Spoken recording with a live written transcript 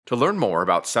To learn more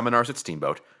about Seminars at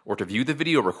Steamboat or to view the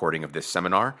video recording of this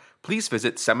seminar, please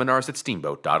visit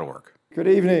seminarsatsteamboat.org. Good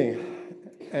evening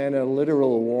and a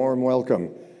literal warm welcome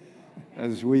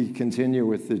as we continue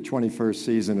with the 21st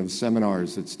season of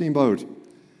Seminars at Steamboat.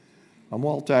 I'm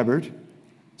Walt Dabbert,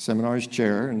 Seminars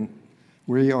Chair, and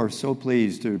we are so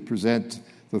pleased to present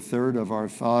the third of our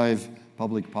 5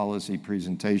 public policy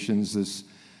presentations this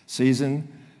season.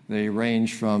 They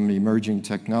range from emerging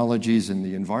technologies in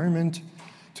the environment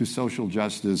to social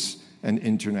justice and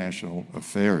international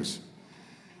affairs.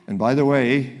 And by the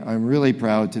way, I'm really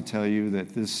proud to tell you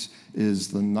that this is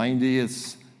the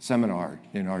 90th seminar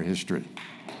in our history.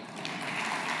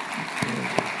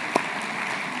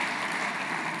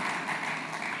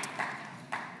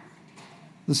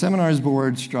 The Seminars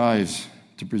Board strives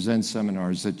to present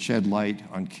seminars that shed light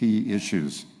on key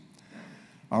issues.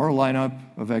 Our lineup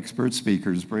of expert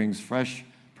speakers brings fresh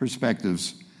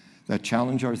perspectives that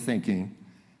challenge our thinking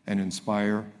and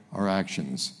inspire our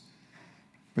actions.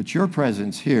 But your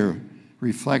presence here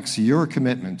reflects your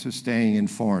commitment to staying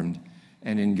informed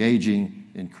and engaging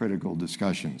in critical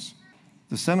discussions.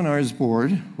 The Seminars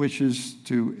Board wishes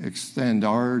to extend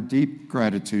our deep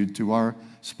gratitude to our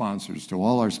sponsors, to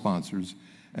all our sponsors,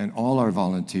 and all our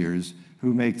volunteers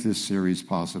who make this series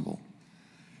possible.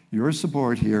 Your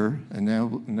support here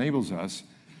enables us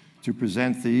to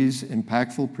present these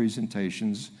impactful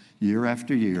presentations year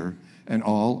after year, and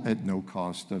all at no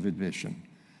cost of admission.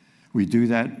 We do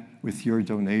that with your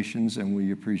donations, and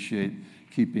we appreciate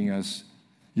keeping us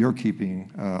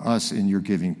in your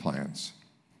giving plans.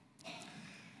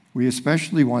 We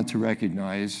especially want to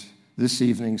recognize this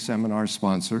evening's seminar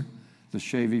sponsor, the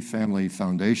Shavy Family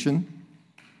Foundation,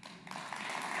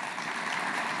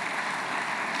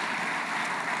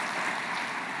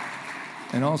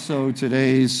 and also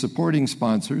today's supporting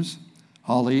sponsors,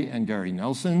 Holly and Gary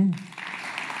Nelson,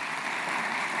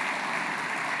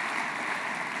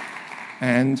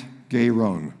 and Gay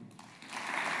Roan.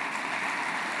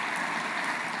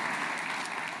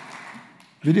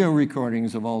 Video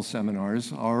recordings of all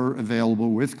seminars are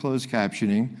available with closed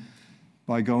captioning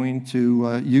by going to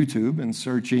YouTube and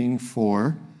searching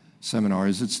for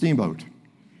Seminars at Steamboat.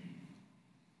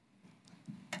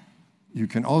 You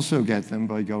can also get them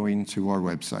by going to our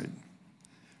website.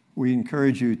 We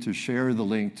encourage you to share the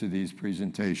link to these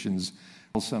presentations.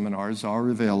 All seminars are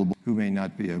available who may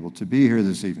not be able to be here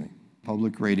this evening.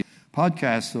 Public radio.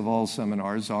 Podcasts of all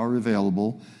seminars are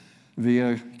available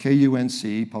via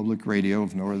KUNC Public Radio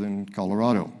of Northern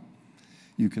Colorado.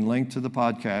 You can link to the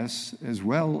podcasts as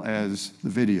well as the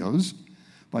videos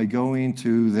by going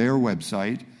to their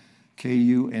website,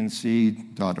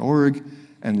 kunc.org,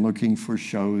 and looking for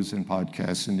shows and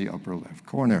podcasts in the upper left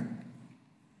corner.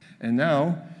 And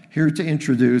now, here to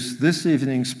introduce this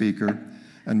evening's speaker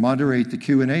and moderate the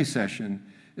Q&A session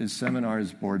is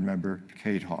Seminars Board Member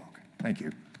Kate Hawk. Thank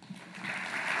you.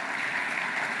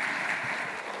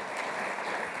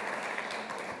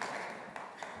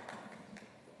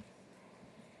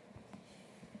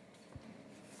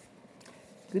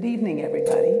 Good evening,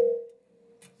 everybody,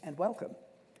 and welcome.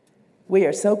 We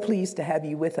are so pleased to have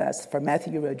you with us for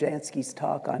Matthew Rojansky's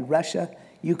talk on Russia,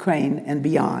 Ukraine, and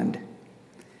beyond.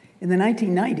 In the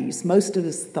 1990s, most of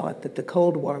us thought that the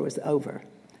Cold War was over.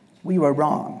 We were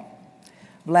wrong.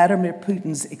 Vladimir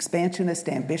Putin's expansionist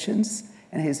ambitions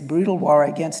and his brutal war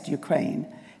against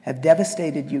Ukraine have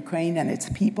devastated Ukraine and its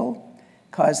people,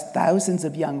 caused thousands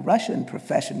of young Russian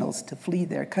professionals to flee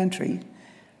their country,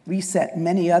 reset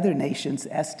many other nations'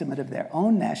 estimate of their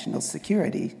own national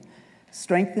security,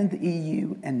 strengthened the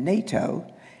EU and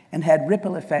NATO, and had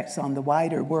ripple effects on the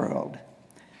wider world.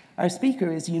 Our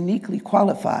speaker is uniquely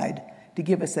qualified to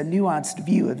give us a nuanced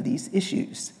view of these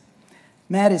issues.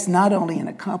 Matt is not only an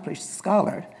accomplished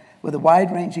scholar with a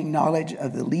wide-ranging knowledge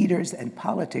of the leaders and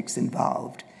politics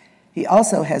involved, he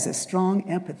also has a strong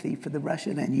empathy for the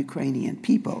Russian and Ukrainian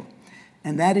people,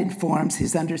 and that informs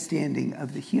his understanding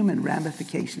of the human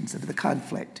ramifications of the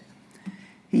conflict.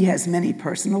 He has many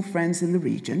personal friends in the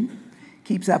region,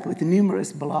 keeps up with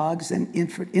numerous blogs and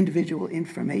individual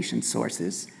information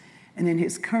sources, and in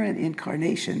his current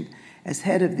incarnation as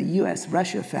head of the U.S.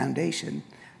 Russia Foundation,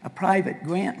 a private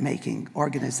grant-making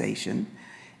organization,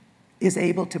 is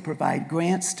able to provide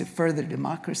grants to further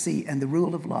democracy and the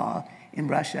rule of law in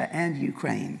Russia and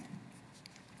Ukraine.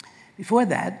 Before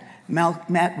that,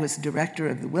 Matt was director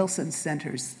of the Wilson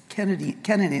Center's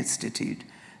Kennan Institute,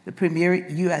 the premier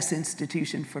U.S.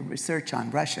 institution for research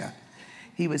on Russia.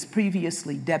 He was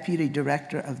previously deputy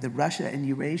director of the Russia and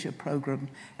Eurasia Program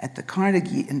at the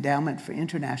Carnegie Endowment for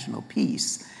International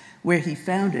Peace, where he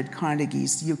founded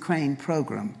Carnegie's Ukraine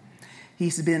program.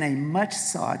 He's been a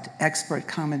much-sought expert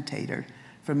commentator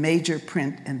for major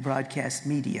print and broadcast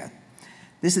media.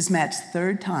 This is Matt's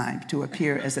third time to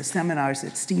appear as a Seminars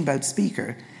at Steamboat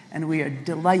speaker, and we are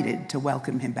delighted to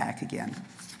welcome him back again.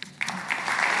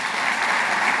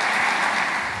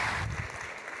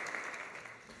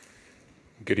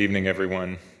 Good evening,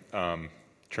 everyone.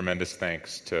 Tremendous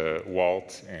thanks to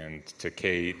Walt and to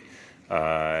Kate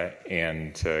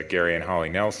and to Gary and Holly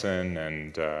Nelson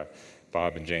and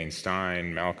Bob and Jane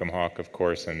Stein, Malcolm Hawk, of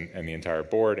course, and the entire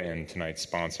board, and tonight's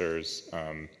sponsors.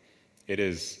 It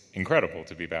is incredible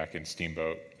to be back in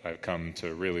Steamboat. I've come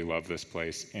to really love this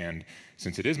place, and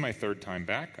since it is my third time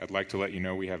back, I'd like to let you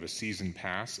know we have a season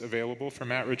pass available for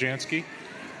Matt Rojansky.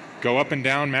 Go up and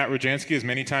down Matt Rojansky as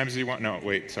many times as you want. No,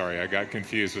 wait, sorry, I got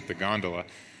confused with the gondola.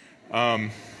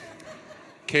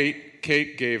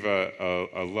 Kate gave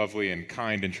a lovely and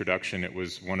kind introduction. It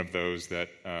was one of those that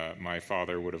my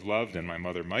father would have loved and my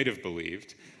mother might have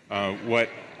believed. What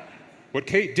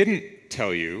Kate didn't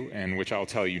tell you, and which I'll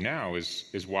tell you now,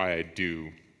 is why I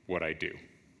do what I do.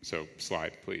 So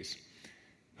slide, please.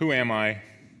 Who am I,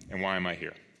 and why am I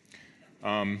here?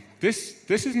 This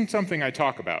isn't something I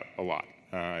talk about a lot.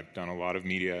 I've done a lot of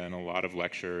media and a lot of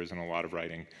lectures and a lot of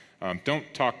writing. Don't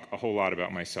talk a whole lot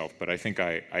about myself, but I think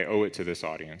I owe it to this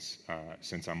audience,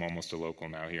 since I'm almost a local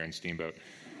now here in Steamboat.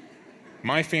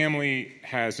 My family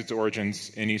has its origins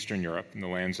in Eastern Europe, in the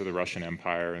lands of the Russian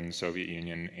Empire and the Soviet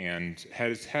Union, and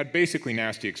has had basically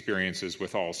nasty experiences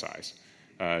with all sides.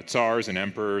 Tsars and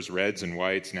emperors, reds and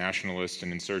whites, nationalists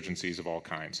and insurgencies of all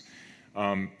kinds.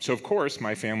 So of course,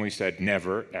 my family said,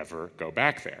 never, ever go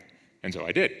back there. And so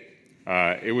I did.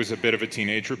 It was a bit of a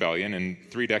teenage rebellion, and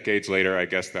 3 decades later, I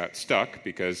guess that stuck,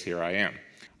 because here I am.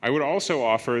 I would also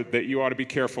offer that you ought to be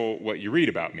careful what you read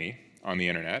about me on the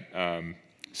internet.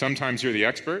 Sometimes you're the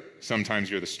expert, sometimes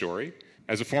you're the story.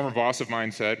 As a former boss of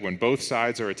mine said, when both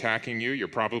sides are attacking you, you're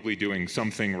probably doing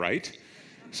something right.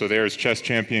 So there's chess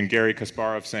champion Garry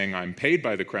Kasparov saying, I'm paid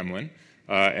by the Kremlin,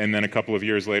 and then a couple of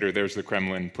years later, there's the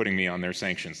Kremlin putting me on their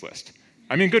sanctions list.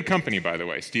 I'm in good company, by the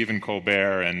way. Stephen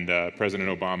Colbert and President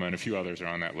Obama and a few others are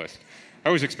on that list. I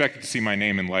always expected to see my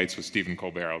name in lights with Stephen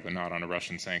Colbert, but not on a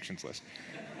Russian sanctions list.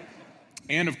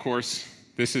 And of course,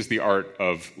 this is the art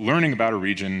of learning about a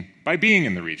region by being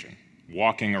in the region,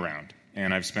 walking around.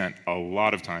 And I've spent a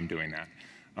lot of time doing that,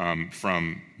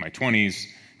 from my 20s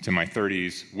to my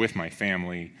 30s, with my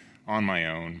family, on my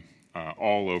own,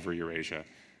 all over Eurasia.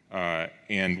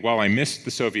 And while I missed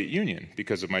the Soviet Union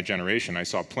because of my generation, I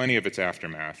saw plenty of its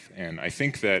aftermath. And I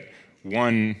think that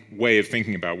one way of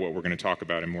thinking about what we're going to talk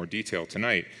about in more detail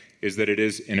tonight is that it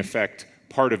is, in effect,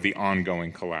 part of the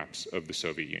ongoing collapse of the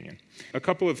Soviet Union. A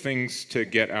couple of things to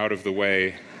get out of the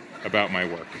way about my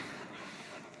work.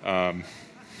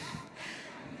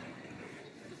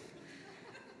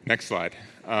 Next slide.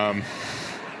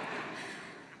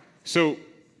 So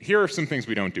here are some things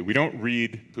we don't do. We don't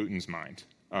read Putin's mind.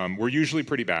 We're usually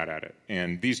pretty bad at it,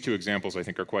 and these two examples, I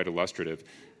think, are quite illustrative.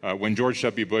 When George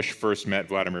W. Bush first met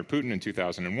Vladimir Putin in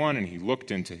 2001, and he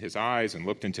looked into his eyes and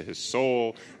looked into his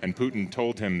soul, and Putin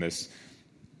told him this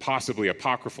possibly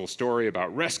apocryphal story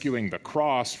about rescuing the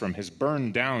cross from his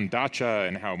burned-down dacha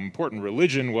and how important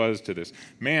religion was to this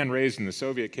man raised in the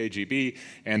Soviet KGB,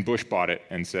 and Bush bought it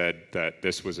and said that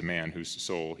this was a man whose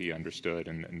soul he understood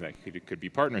and that he could be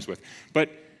partners with.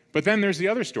 But then there's the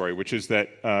other story, which is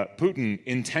that Putin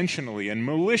intentionally and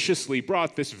maliciously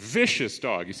brought this vicious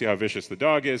dog, you see how vicious the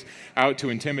dog is, out to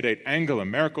intimidate Angela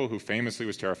Merkel, who famously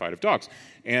was terrified of dogs.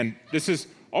 And this is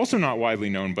also not widely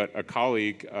known, but a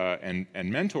colleague and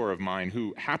mentor of mine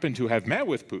who happened to have met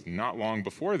with Putin not long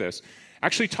before this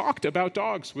actually talked about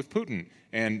dogs with Putin.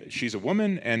 And she's a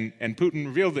woman, and Putin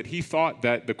revealed that he thought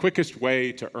that the quickest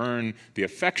way to earn the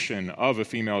affection of a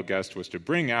female guest was to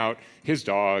bring out his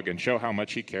dog and show how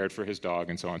much he cared for his dog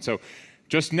and so on. So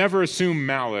just never assume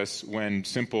malice when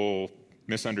simple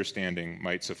misunderstanding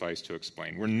might suffice to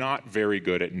explain. We're not very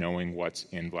good at knowing what's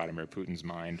in Vladimir Putin's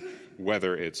mind,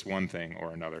 whether it's one thing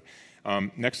or another.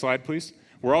 Next slide, please.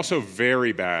 We're also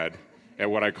very bad at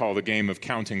what I call the game of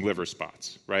counting liver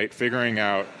spots, right? Figuring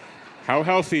out how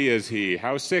healthy is he?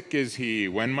 How sick is he?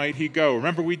 When might he go?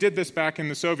 Remember, we did this back in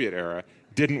the Soviet era.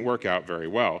 Didn't work out very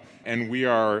well. And we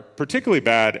are particularly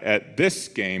bad at this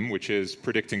game, which is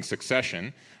predicting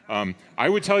succession. I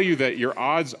would tell you that your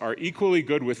odds are equally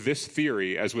good with this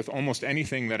theory as with almost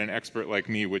anything that an expert like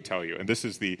me would tell you. And this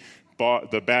is the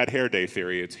bad hair day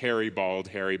theory. It's hairy, bald,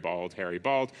 hairy, bald, hairy,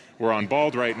 bald. We're on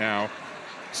bald right now.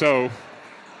 So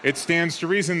it stands to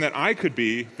reason that I could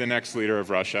be the next leader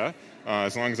of Russia,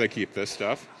 as long as I keep this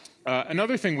stuff.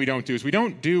 Another thing we don't do is we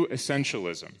don't do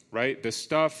essentialism, right? The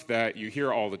stuff that you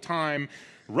hear all the time.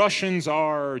 Russians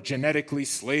are genetically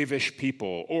slavish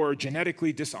people, or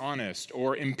genetically dishonest,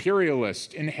 or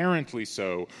imperialist, inherently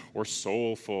so, or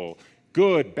soulful,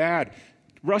 good, bad.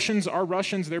 Russians are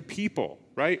Russians, they're people,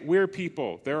 right? We're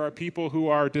people. There are people who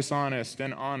are dishonest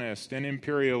and honest and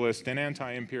imperialist and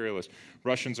anti-imperialist.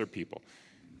 Russians are people.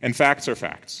 And facts are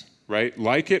facts, right?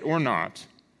 Like it or not,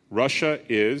 Russia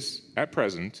is, at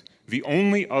present, the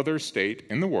only other state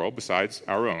in the world, besides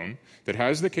our own, that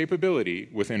has the capability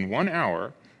within 1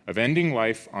 hour of ending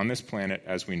life on this planet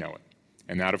as we know it.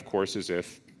 And that, of course, is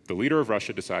if the leader of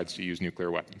Russia decides to use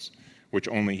nuclear weapons, which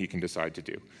only he can decide to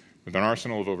do. With an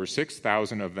arsenal of over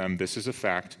 6,000 of them, this is a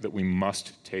fact that we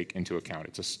must take into account.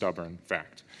 It's a stubborn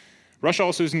fact. Russia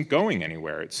also isn't going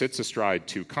anywhere. It sits astride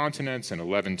 2 continents and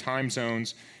 11 time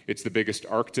zones. It's the biggest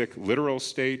Arctic littoral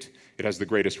state. It has the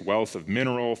greatest wealth of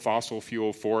mineral, fossil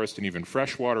fuel, forest, and even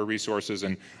freshwater resources.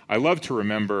 And I love to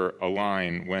remember a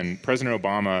line when President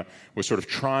Obama was sort of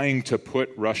trying to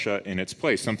put Russia in its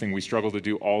place, something we struggle to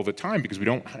do all the time because we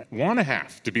don't want to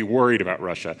have to be worried about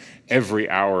Russia every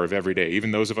hour of every day.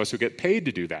 Even those of us who get paid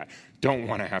to do that don't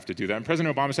want to have to do that. And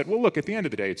President Obama said, well, look, at the end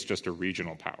of the day, it's just a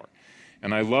regional power.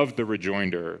 And I loved the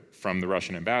rejoinder from the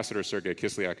Russian ambassador, Sergei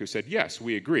Kislyak, who said, yes,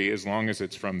 we agree, as long as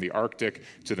it's from the Arctic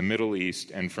to the Middle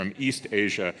East and from East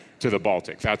Asia to the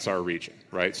Baltic. That's our region,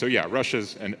 right? So yeah,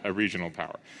 Russia's a regional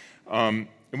power.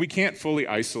 And we can't fully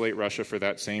isolate Russia for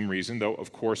that same reason, though,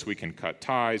 of course, we can cut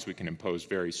ties, we can impose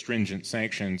very stringent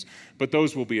sanctions, but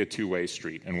those will be a two-way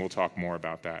street, and we'll talk more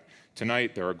about that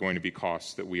tonight. There are going to be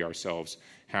costs that we ourselves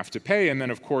have to pay. And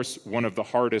then, of course, one of the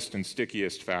hardest and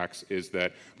stickiest facts is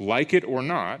that, like it or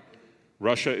not,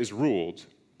 Russia is ruled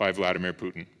by Vladimir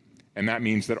Putin. And that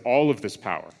means that all of this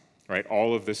power, right,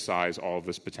 all of this size, all of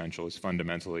this potential is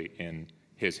fundamentally in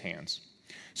his hands.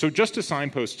 So just to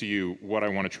signpost to you what I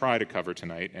want to try to cover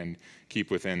tonight and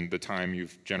keep within the time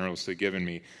you've generously given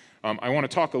me, I want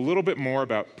to talk a little bit more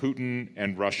about Putin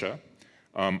and Russia.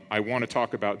 I want to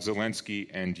talk about Zelensky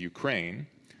and Ukraine.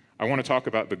 I want to talk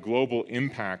about the global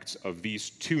impacts of these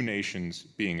 2 nations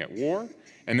being at war.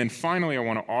 And then finally, I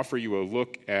want to offer you a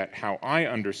look at how I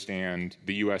understand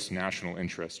the U.S. national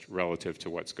interest relative to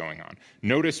what's going on.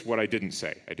 Notice what I didn't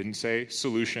say. I didn't say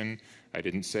solution. I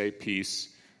didn't say peace.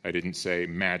 I didn't say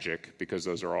magic, because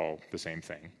those are all the same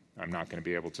thing. I'm not going to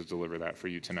be able to deliver that for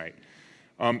you tonight.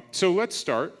 So let's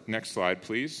start, next slide,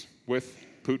 please, with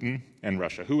Putin and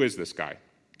Russia. Who is this guy?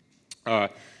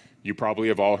 You probably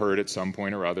have all heard at some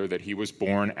point or other that he was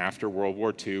born after World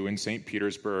War II in St.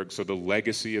 Petersburg, so the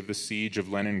legacy of the siege of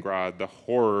Leningrad, the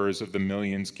horrors of the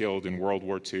millions killed in World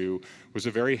War II, was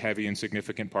a very heavy and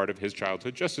significant part of his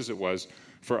childhood, just as it was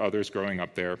for others growing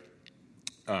up there.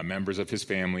 Members of his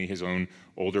family, his own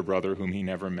older brother, whom he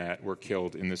never met, were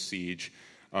killed in the siege.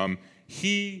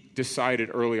 He decided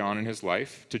early on in his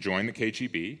life to join the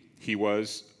KGB. He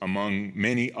was, among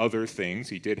many other things,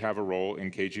 he did have a role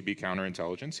in KGB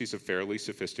counterintelligence. He's a fairly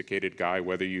sophisticated guy,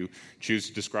 whether you choose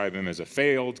to describe him as a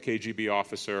failed KGB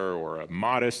officer or a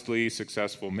modestly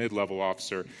successful mid-level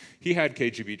officer. He had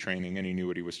KGB training and he knew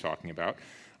what he was talking about.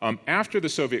 After the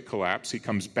Soviet collapse, he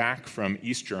comes back from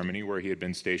East Germany, where he had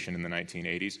been stationed in the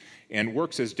 1980s, and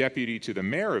works as deputy to the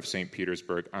mayor of St.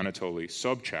 Petersburg, Anatoly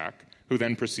Sobchak, who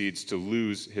then proceeds to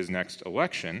lose his next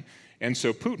election. And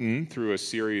so Putin, through a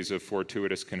series of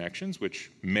fortuitous connections, which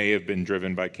may have been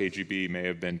driven by KGB, may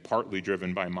have been partly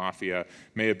driven by mafia,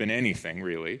 may have been anything,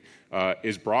 really,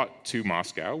 is brought to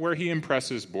Moscow, where he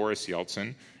impresses Boris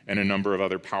Yeltsin and a number of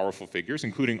other powerful figures,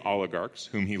 including oligarchs,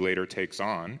 whom he later takes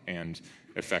on and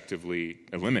effectively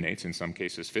eliminates, in some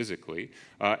cases physically,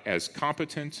 as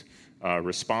competent,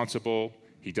 responsible.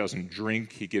 He doesn't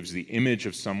drink. He gives the image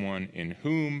of someone in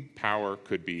whom power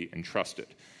could be entrusted.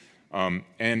 And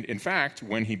in fact,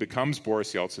 when he becomes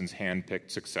Boris Yeltsin's hand-picked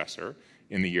successor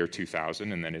in the year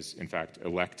 2000, and then is in fact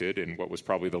elected in what was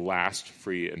probably the last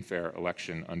free and fair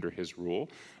election under his rule,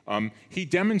 he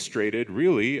demonstrated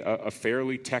really a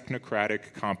fairly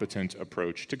technocratic, competent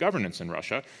approach to governance in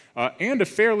Russia, and a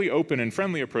fairly open and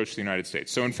friendly approach to the United States.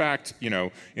 So in fact, you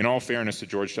know, in all fairness to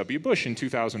George W. Bush in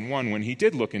 2001, when he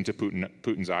did look into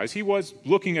Putin's eyes, he was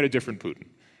looking at a different Putin.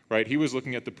 Right? He was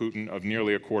looking at the Putin of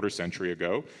nearly a quarter century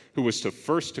ago, who was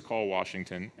first to call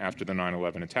Washington after the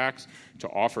 9/11 attacks to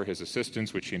offer his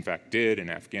assistance, which he in fact did in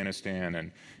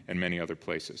Afghanistan and many other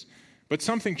places. But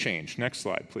something changed. Next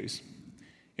slide, please.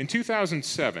 In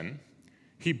 2007,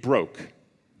 he broke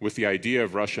with the idea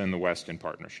of Russia and the West in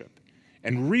partnership.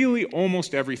 And really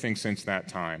almost everything since that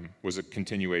time was a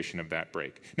continuation of that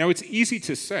break. Now, it's easy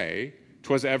to say,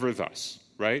 'twas ever thus,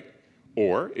 right?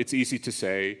 Or it's easy to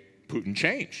say, Putin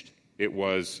changed. It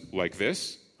was like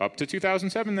this up to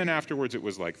 2007, then afterwards it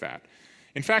was like that.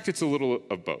 In fact, it's a little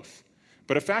of both.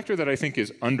 But a factor that I think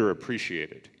is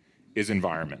underappreciated is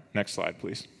environment. Next slide,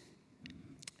 please.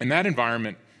 And that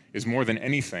environment is more than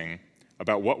anything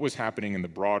about what was happening in the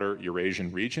broader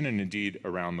Eurasian region and indeed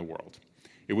around the world.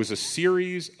 It was a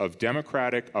series of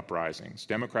democratic uprisings,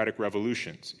 democratic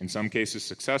revolutions, in some cases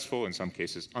successful, in some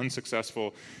cases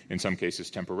unsuccessful, in some cases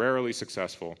temporarily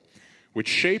successful, which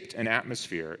shaped an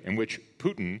atmosphere in which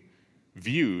Putin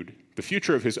viewed the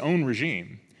future of his own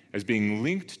regime as being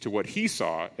linked to what he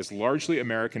saw as largely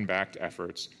American-backed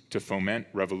efforts to foment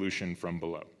revolution from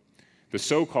below. The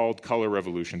so-called color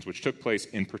revolutions, which took place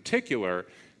in particular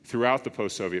throughout the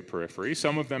post-Soviet periphery.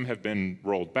 Some of them have been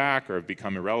rolled back or have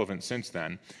become irrelevant since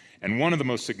then. And one of the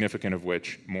most significant of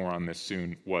which, more on this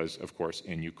soon, was, of course,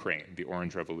 in Ukraine, the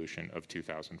Orange Revolution of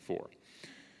 2004.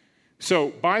 So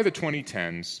by the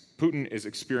 2010s, Putin is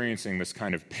experiencing this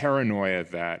kind of paranoia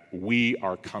that we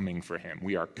are coming for him.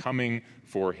 We are coming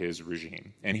for his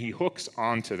regime. And he hooks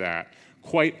onto that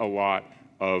quite a lot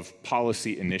of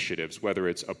policy initiatives, whether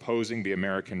it's opposing the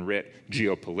American writ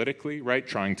geopolitically, right,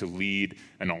 trying to lead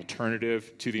an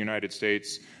alternative to the United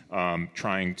States,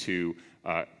 trying to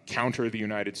counter the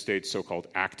United States' so-called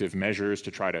active measures to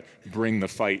try to bring the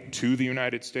fight to the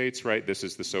United States, right? This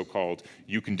is the so-called,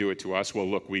 you can do it to us, well,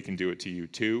 look, we can do it to you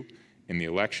too, in the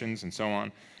elections and so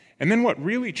on. And then what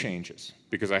really changes,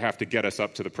 because I have to get us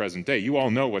up to the present day, you all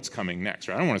know what's coming next,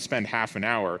 right? I don't want to spend half an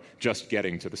hour just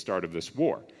getting to the start of this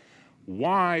war.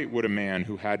 Why would a man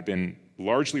who had been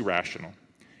largely rational,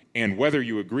 and whether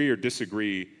you agree or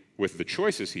disagree with the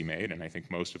choices he made, and I think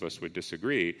most of us would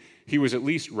disagree, he was at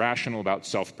least rational about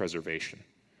self-preservation.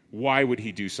 Why would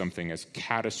he do something as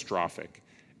catastrophic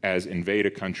as invade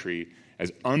a country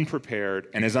as unprepared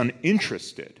and as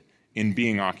uninterested in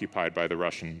being occupied by the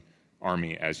Russian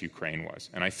army as Ukraine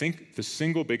was? And I think the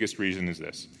single biggest reason is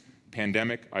this: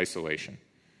 pandemic isolation.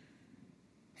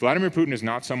 Vladimir Putin is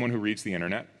not someone who reads the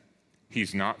internet.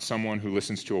 He's not someone who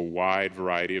listens to a wide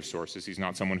variety of sources. He's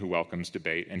not someone who welcomes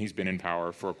debate, and he's been in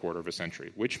power for a quarter of a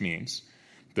century, which means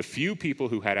the few people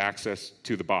who had access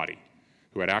to the body,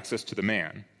 who had access to the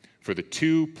man, for the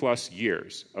 2+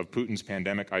 years of Putin's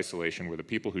pandemic isolation were the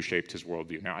people who shaped his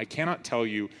worldview. Now, I cannot tell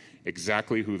you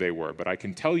exactly who they were, but I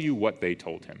can tell you what they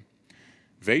told him.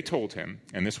 They told him,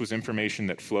 and this was information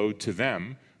that flowed to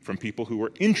them from people who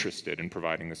were interested in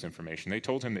providing this information. They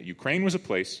told him that Ukraine was a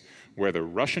place where the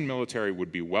Russian military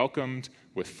would be welcomed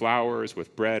with flowers,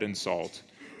 with bread and salt,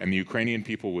 and the Ukrainian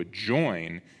people would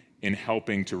join in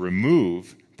helping to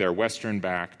remove their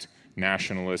Western-backed,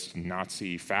 nationalist,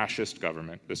 Nazi, fascist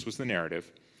government. This was the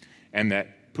narrative. And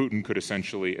that Putin could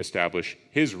essentially establish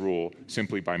his rule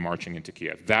simply by marching into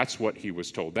Kyiv. That's what he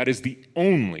was told. That is the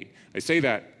only, I say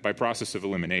that by process of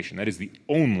elimination, that is the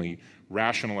only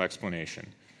rational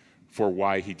explanation for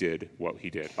why he did what he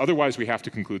did. Otherwise, we have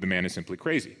to conclude the man is simply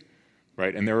crazy,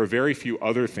 right? And there are very few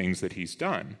other things that he's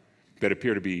done that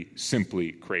appear to be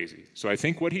simply crazy. So I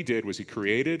think what he did was he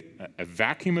created a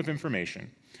vacuum of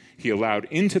information. He allowed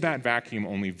into that vacuum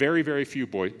only very, very few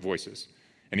voices,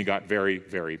 and he got very,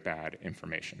 very bad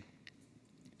information.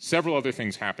 Several other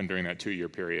things happened during that 2-year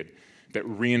period that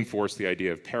reinforced the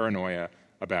idea of paranoia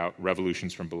about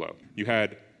revolutions from below. You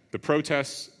had the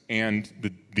protests and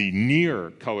the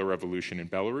near color revolution in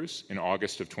Belarus in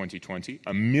August of 2020,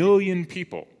 1 million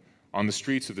people on the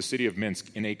streets of the city of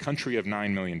Minsk in a country of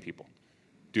 9 million people.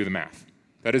 Do the math.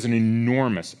 That is an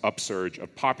enormous upsurge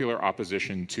of popular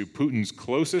opposition to Putin's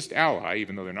closest ally,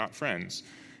 even though they're not friends,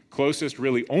 closest,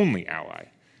 really only ally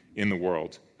in the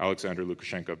world, Alexander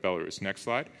Lukashenko of Belarus. Next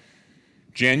slide.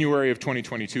 January of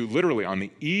 2022, literally on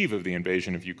the eve of the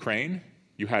invasion of Ukraine,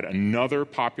 you had another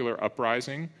popular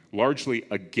uprising, largely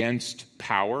against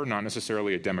power, not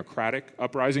necessarily a democratic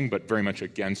uprising, but very much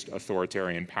against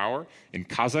authoritarian power in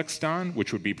Kazakhstan,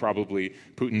 which would be probably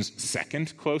Putin's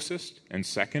second closest and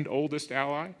second oldest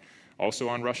ally, also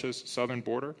on Russia's southern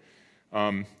border.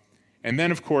 And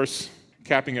then, of course,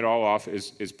 capping it all off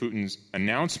is Putin's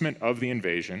announcement of the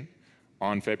invasion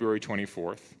on February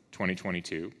 24th,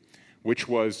 2022, which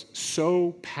was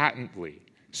so patently,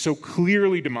 so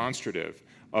clearly demonstrative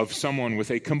of someone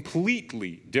with a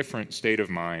completely different state of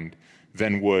mind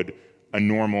than would a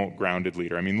normal grounded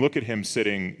leader. I mean, look at him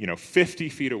sitting, 50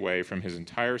 feet away from his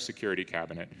entire security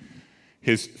cabinet.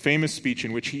 His famous speech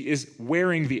in which he is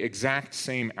wearing the exact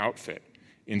same outfit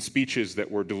in speeches that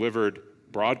were delivered,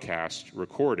 broadcast,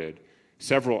 recorded,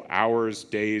 several hours,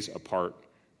 days apart,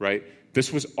 right?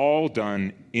 This was all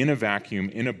done in a vacuum,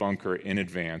 in a bunker, in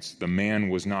advance. The man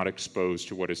was not exposed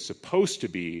to what is supposed to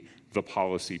be the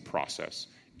policy process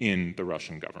in the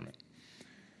Russian government.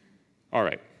 All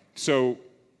right, so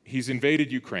he's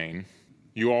invaded Ukraine.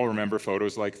 You all remember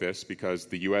photos like this because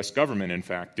the U.S. government, in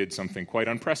fact, did something quite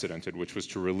unprecedented, which was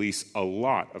to release a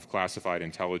lot of classified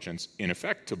intelligence, in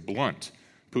effect, to blunt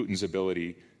Putin's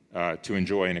ability to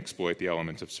enjoy and exploit the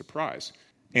element of surprise.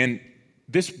 And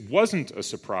this wasn't a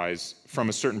surprise from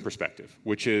a certain perspective,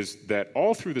 which is that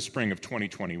all through the spring of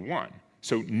 2021,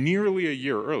 so nearly a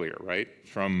year earlier, right,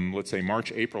 from, let's say,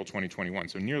 March, April 2021,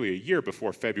 so nearly a year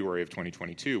before February of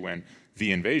 2022 when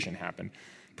the invasion happened,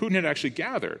 Putin had actually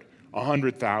gathered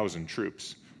 100,000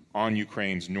 troops on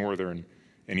Ukraine's northern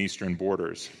and eastern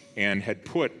borders and had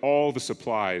put all the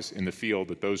supplies in the field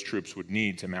that those troops would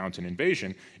need to mount an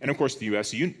invasion. And of course, the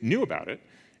U.S. knew about it,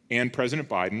 and President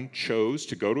Biden chose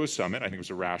to go to a summit, I think it was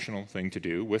a rational thing to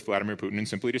do, with Vladimir Putin and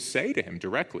simply to say to him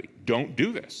directly, don't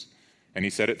do this. And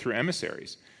he said it through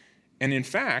emissaries. And in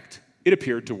fact, it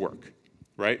appeared to work,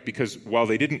 right? Because while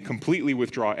they didn't completely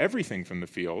withdraw everything from the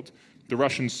field, the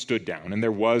Russians stood down, and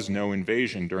there was no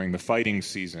invasion during the fighting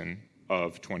season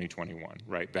of 2021,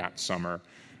 right, that summer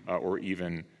or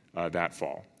even that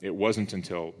fall. It wasn't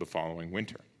until the following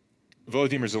winter.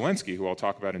 Volodymyr Zelensky, who I'll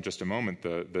talk about in just a moment,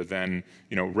 the then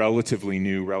relatively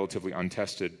new, relatively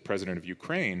untested president of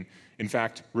Ukraine, in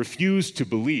fact, refused to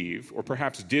believe, or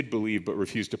perhaps did believe but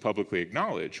refused to publicly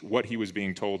acknowledge what he was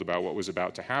being told about what was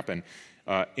about to happen,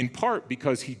 in part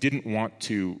because he didn't want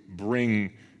to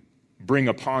bring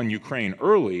upon Ukraine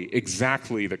early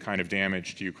exactly the kind of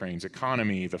damage to Ukraine's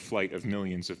economy, the flight of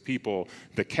millions of people,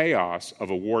 the chaos of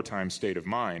a wartime state of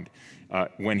mind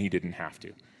when he didn't have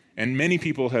to. And many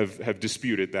people have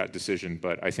disputed that decision,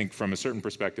 but I think from a certain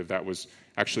perspective that was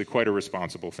actually quite a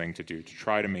responsible thing to do, to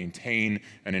try to maintain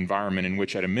an environment in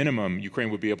which at a minimum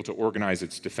Ukraine would be able to organize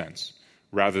its defense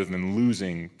rather than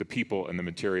losing the people and the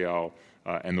material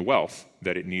and the wealth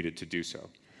that it needed to do so.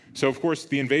 So of course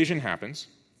the invasion happens.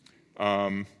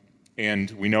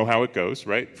 And we know how it goes,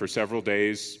 right? For several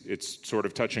days, it's sort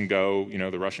of touch and go.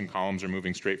 The Russian columns are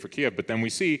moving straight for Kyiv, but then we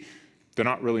see they're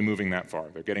not really moving that far.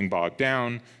 They're getting bogged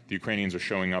down. The Ukrainians are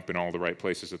showing up in all the right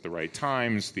places at the right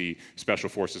times. The special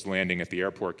forces landing at the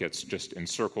airport gets just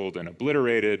encircled and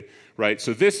obliterated, right?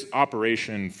 So this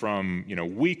operation from,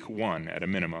 week one at a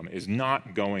minimum is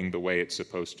not going the way it's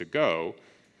supposed to go,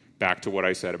 back to what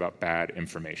I said about bad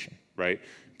information, right?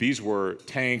 These were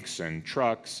tanks and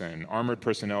trucks and armored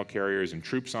personnel carriers and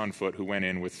troops on foot who went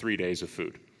in with 3 days of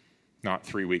food, not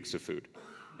 3 weeks of food,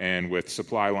 and with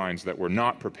supply lines that were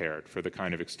not prepared for the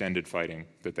kind of extended fighting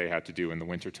that they had to do in the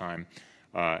wintertime,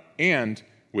 and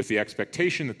with the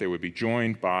expectation that they would be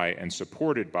joined by and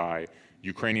supported by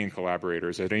Ukrainian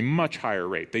collaborators at a much higher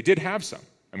rate. They did have some.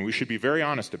 I mean, we should be very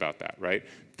honest about that, right?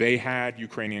 They had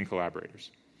Ukrainian collaborators,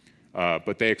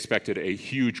 but they expected a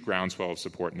huge groundswell of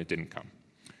support, and it didn't come.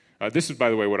 This is, by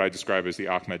the way, what I describe as the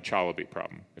Ahmed Chalabi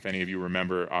problem. If any of you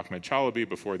remember Ahmed Chalabi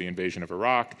before the invasion of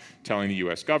Iraq, telling the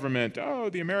U.S. government,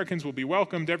 the Americans will be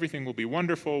welcomed, everything will be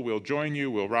wonderful, we'll join you,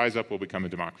 we'll rise up, we'll become a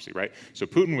democracy, right? So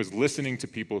Putin was listening to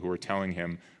people who were telling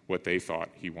him what they thought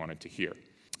he wanted to hear.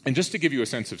 And just to give you a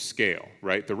sense of scale,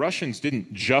 right, the Russians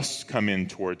didn't just come in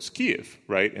towards Kyiv,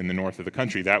 right, in the north of the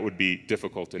country. That would be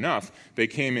difficult enough. They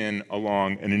came in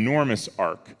along an enormous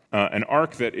arc, an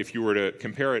arc that, if you were to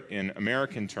compare it in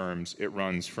American terms, it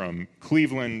runs from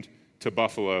Cleveland to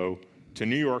Buffalo to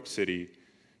New York City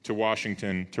to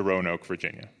Washington to Roanoke,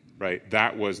 Virginia, right?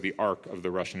 That was the arc of the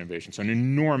Russian invasion. So an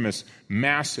enormous,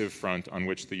 massive front on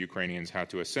which the Ukrainians had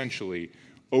to essentially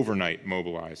overnight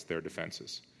mobilize their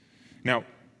defenses. Now,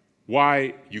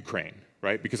 why Ukraine,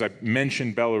 right? Because I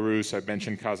mentioned Belarus, I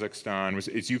mentioned Kazakhstan.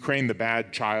 Is Ukraine the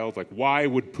bad child? Like, why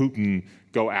would Putin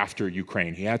go after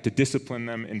Ukraine? He had to discipline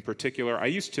them in particular. I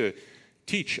used to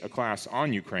teach a class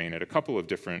on Ukraine at a couple of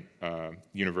different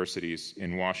universities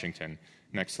in Washington.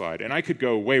 Next slide. And I could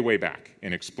go way, way back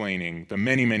in explaining the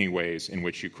many, many ways in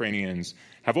which Ukrainians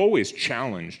have always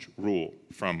challenged rule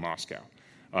from Moscow,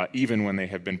 even when they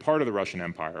have been part of the Russian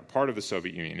Empire, part of the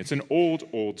Soviet Union. It's an old,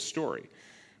 old story.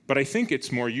 But I think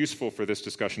it's more useful for this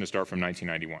discussion to start from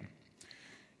 1991.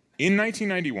 In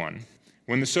 1991,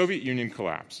 when the Soviet Union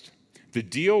collapsed, the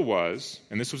deal was,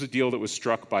 and this was a deal that was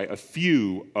struck by a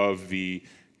few of the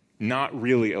not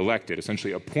really elected,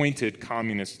 essentially appointed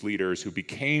communist leaders who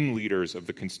became leaders of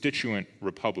the constituent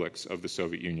republics of the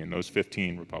Soviet Union, those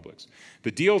 15 republics.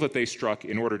 The deal that they struck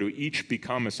in order to each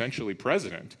become essentially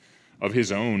president of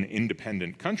his own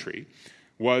independent country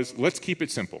was, let's keep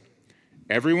it simple.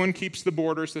 Everyone keeps the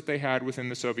borders that they had within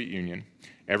the Soviet Union.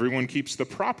 Everyone keeps the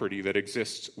property that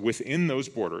exists within those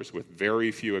borders, with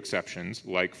very few exceptions,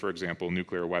 like, for example,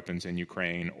 nuclear weapons in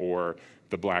Ukraine or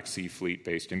the Black Sea Fleet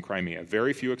based in Crimea.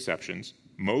 Very few exceptions.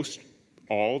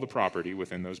 All the property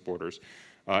within those borders.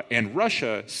 And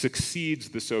Russia succeeds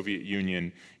the Soviet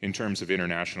Union in terms of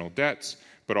international debts,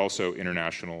 but also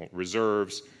international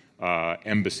reserves,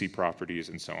 embassy properties,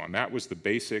 and so on. That was the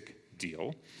basic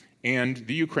deal. And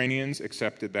the Ukrainians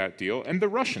accepted that deal, and the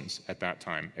Russians at that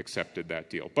time accepted that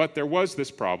deal. But there was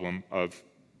this problem of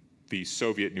the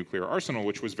Soviet nuclear arsenal,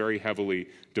 which was very heavily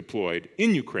deployed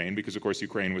in Ukraine, because, of course,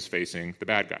 Ukraine was facing the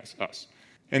bad guys, us.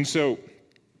 And so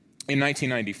in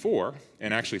 1994,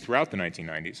 and actually throughout the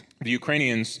 1990s, the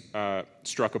Ukrainians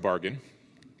struck a bargain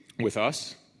with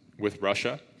us, with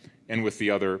Russia, and with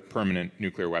the other permanent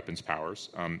nuclear weapons powers.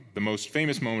 The most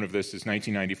famous moment of this is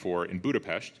 1994 in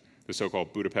Budapest, the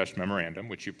so-called Budapest Memorandum,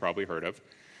 which you've probably heard of.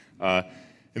 And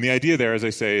the idea there, as I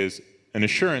say, is an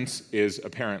assurance is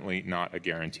apparently not a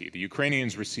guarantee. The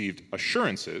Ukrainians received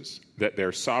assurances that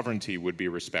their sovereignty would be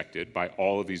respected by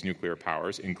all of these nuclear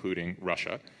powers, including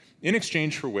Russia, in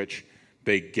exchange for which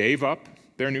they gave up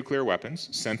their nuclear weapons,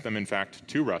 sent them, in fact,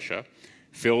 to Russia,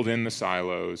 filled in the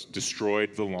silos,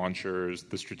 destroyed the launchers,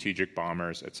 the strategic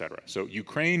bombers, etc. So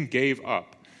Ukraine gave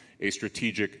up a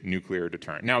strategic nuclear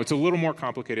deterrent. Now, it's a little more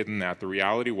complicated than that. The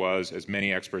reality was, as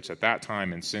many experts at that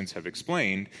time and since have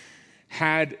explained,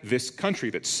 had this country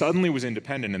that suddenly was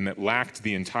independent and that lacked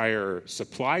the entire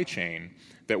supply chain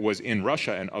that was in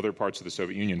Russia and other parts of the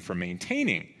Soviet Union for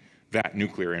maintaining that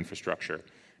nuclear infrastructure.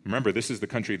 Remember, this is the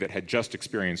country that had just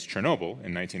experienced Chernobyl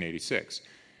in 1986.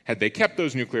 Had they kept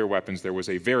those nuclear weapons, there was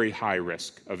a very high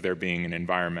risk of there being an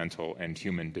environmental and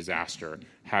human disaster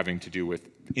having to do with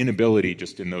inability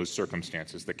just in those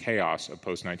circumstances, the chaos of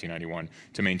post-1991,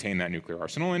 to maintain that nuclear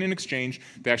arsenal. And in exchange,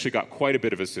 they actually got quite a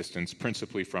bit of assistance,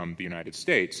 principally from the United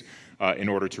States, in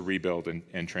order to rebuild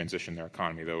and transition their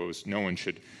economy, though no one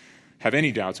should have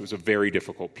any doubts it was a very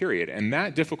difficult period. And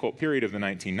that difficult period of the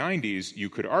 1990s, you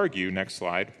could argue, next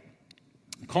slide,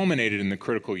 culminated in the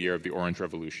critical year of the Orange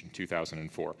Revolution,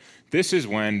 2004. This is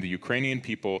when the Ukrainian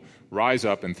people rise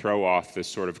up and throw off this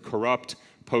sort of corrupt,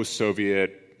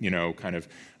 post-Soviet, kind of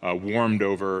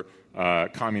warmed-over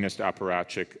communist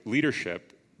apparatchik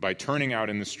leadership by turning out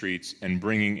in the streets and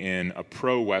bringing in a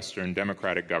pro-Western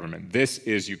democratic government. This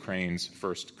is Ukraine's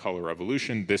first color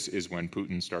revolution. This is when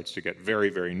Putin starts to get very,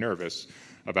 very nervous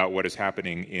about what is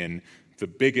happening in the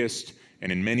biggest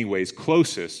and in many ways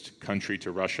closest country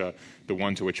to Russia, the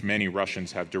one to which many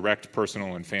Russians have direct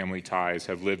personal and family ties,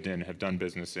 have lived in, have done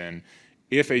business in.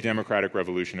 If a democratic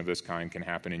revolution of this kind can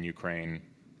happen in Ukraine,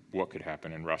 what could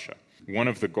happen in Russia? One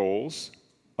of the goals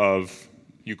of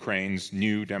Ukraine's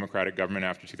new democratic government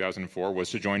after 2004 was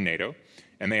to join NATO,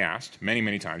 and they asked many,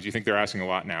 many times. You think they're asking a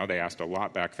lot now. They asked a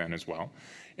lot back then as well.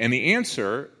 And the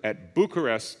answer at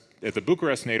the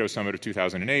Bucharest NATO summit of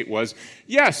 2008 was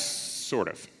yes, sort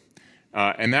of.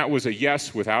 And that was a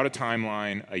yes without a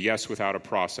timeline, a yes without a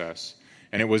process.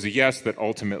 And it was a yes that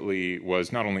ultimately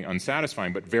was not only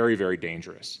unsatisfying, but very, very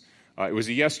dangerous. It was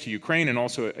a yes to Ukraine and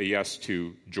also a yes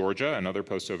to Georgia, another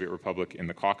post-Soviet republic in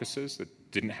the Caucasus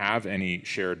that didn't have any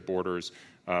shared borders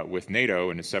with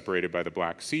NATO and is separated by the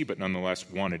Black Sea, but nonetheless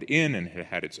wanted in and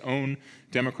had its own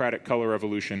democratic color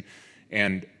revolution.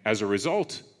 And as a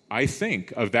result, I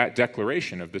think, of that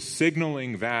declaration, of the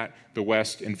signaling that the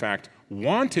West, in fact,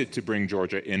 wanted to bring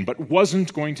Georgia in, but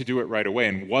wasn't going to do it right away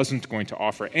and wasn't going to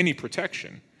offer any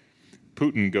protection,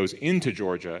 Putin goes into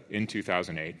Georgia in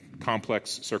 2008.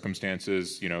 Complex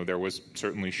circumstances, there was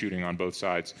certainly shooting on both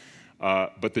sides.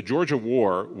 But the Georgia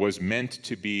war was meant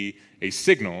to be a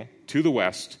signal to the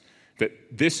West that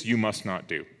this you must not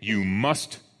do. You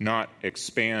must not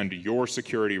expand your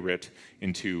security writ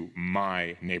into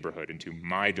my neighborhood, into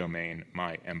my domain,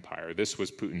 my empire. This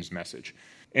was Putin's message.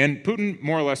 And Putin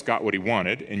more or less got what he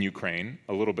wanted in Ukraine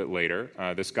a little bit later.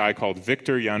 This guy called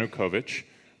Viktor Yanukovych,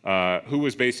 who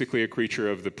was basically a creature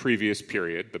of the previous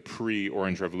period, the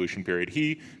pre-Orange Revolution period.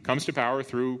 He comes to power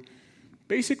through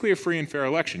basically a free and fair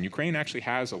election. Ukraine actually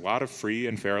has a lot of free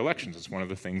and fair elections. It's one of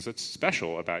the things that's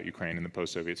special about Ukraine in the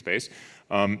post-Soviet space.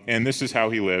 And this is how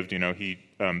he lived.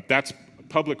 That's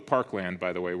public parkland,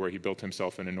 by the way, where he built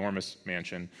himself an enormous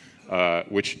mansion,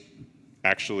 which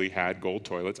actually had gold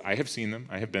toilets. I have seen them.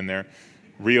 I have been there.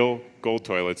 Real gold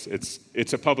toilets.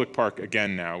 It's a public park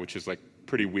again now, which is like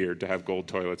pretty weird to have gold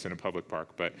toilets in a public park.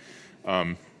 But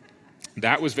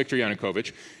that was Viktor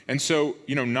Yanukovych. And so,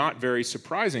 not very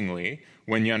surprisingly,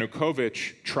 when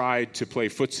Yanukovych tried to play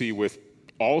footsie with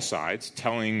all sides,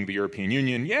 telling the European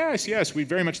Union, yes, we'd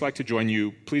very much like to join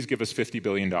you, please give us $50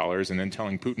 billion, and then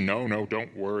telling Putin, no,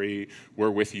 don't worry,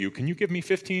 we're with you. Can you give me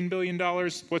 $15 billion?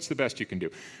 What's the best you can do?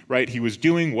 Right? He was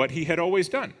doing what he had always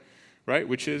done, right?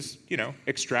 Which is,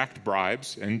 extract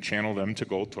bribes and channel them to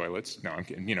gold toilets. No, I'm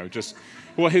kidding.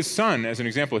 His son, as an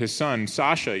example, his son,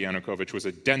 Sasha Yanukovych, was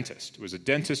a dentist. Was a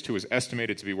dentist who was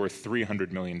estimated to be worth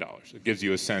 $300 million. It gives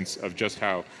you a sense of just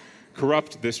how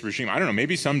corrupt this regime. I don't know,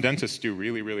 maybe some dentists do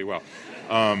really, really well.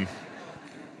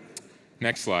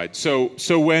 Next slide. So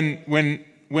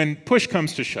when push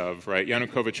comes to shove, right,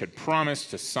 Yanukovych had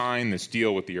promised to sign this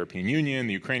deal with the European Union.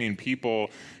 The Ukrainian people,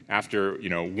 after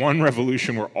one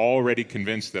revolution, were already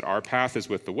convinced that our path is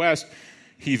with the West.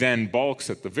 He then balks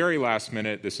at the very last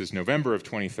minute. This is November of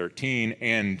 2013,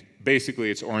 and basically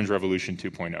it's Orange Revolution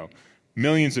 2.0.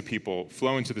 Millions of people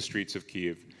flow into the streets of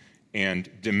Kyiv and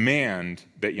demand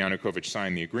that Yanukovych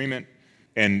sign the agreement,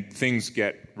 and things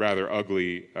get rather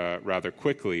ugly rather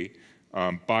quickly.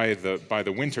 By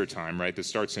the winter time, right, that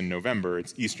starts in November,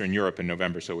 it's Eastern Europe in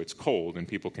November, so it's cold, and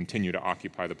people continue to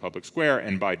occupy the public square,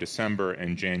 and by December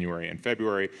and January and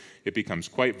February, it becomes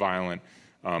quite violent.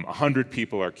 100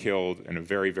 people are killed in a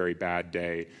very, very bad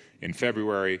day in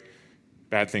February.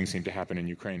 Bad things seem to happen in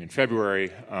Ukraine in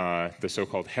February. The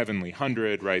so-called Heavenly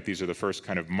 100, right, these are the first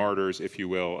kind of martyrs, if you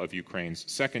will, of Ukraine's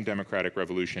second democratic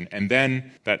revolution. And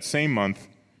then that same month,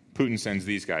 Putin sends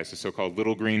these guys, the so-called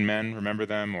little green men, remember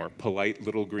them, or polite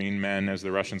little green men, as the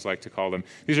Russians like to call them.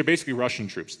 These are basically Russian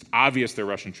troops. It's obvious they're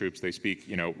Russian troops. They speak,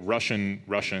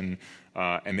 Russian,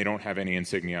 and they don't have any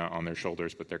insignia on their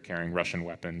shoulders, but they're carrying Russian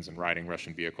weapons and riding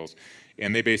Russian vehicles.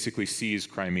 And they basically seize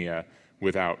Crimea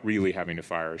without really having to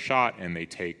fire a shot, and they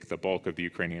take the bulk of the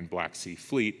Ukrainian Black Sea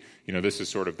Fleet. This is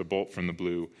sort of the bolt from the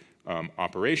blue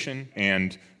operation,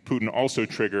 and Putin also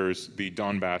triggers the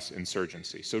Donbass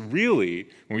insurgency. So really,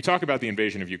 when we talk about the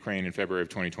invasion of Ukraine in February of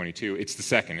 2022, it's the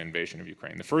second invasion of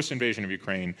Ukraine. The first invasion of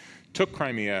Ukraine took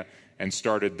Crimea and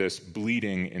started this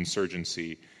bleeding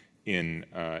insurgency in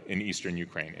eastern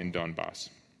Ukraine, in Donbass.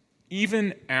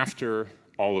 Even after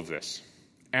all of this,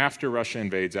 after Russia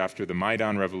invades, after the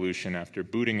Maidan Revolution, after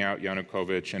booting out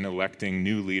Yanukovych and electing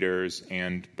new leaders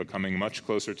and becoming much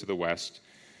closer to the West,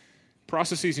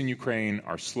 processes in Ukraine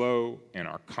are slow and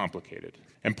are complicated.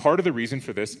 And part of the reason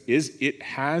for this is it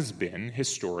has been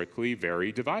historically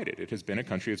very divided. It has been a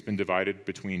country that's been divided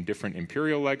between different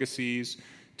imperial legacies,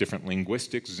 different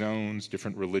linguistic zones,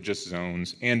 different religious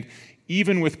zones. And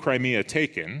even with Crimea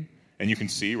taken, and you can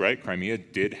see, right, Crimea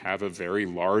did have a very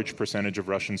large percentage of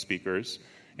Russian speakers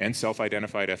and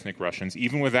self-identified ethnic Russians.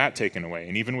 Even with that taken away,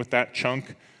 and even with that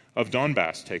chunk of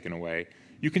Donbass taken away,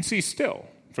 you can see still,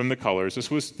 from the colors,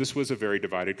 this was a very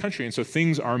divided country, and so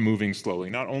things are moving slowly,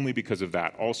 not only because of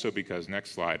that, also because,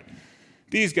 next slide,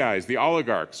 these guys, the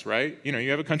oligarchs, right? You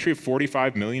have a country of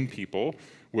 45 million people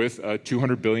with a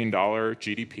 $200 billion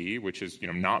GDP, which is,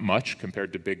 not much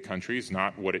compared to big countries,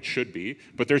 not what it should be,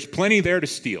 but there's plenty there to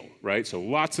steal, right? So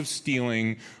lots of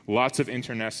stealing, lots of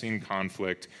internecine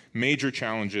conflict, major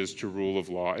challenges to rule of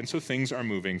law, and so things are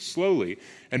moving slowly,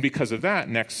 and because of that,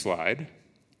 next slide,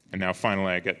 and now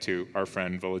finally I get to our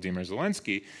friend Volodymyr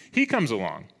Zelensky, he comes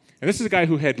along. And this is a guy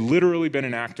who had literally been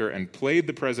an actor and played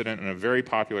the president in a very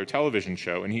popular television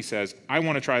show, and he says, I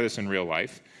want to try this in real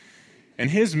life. And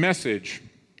his message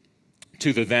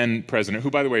to the then president, who,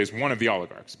 by the way, is one of the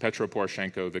oligarchs, Petro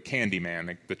Poroshenko, the candy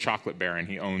man, the chocolate baron,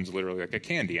 he owns literally like a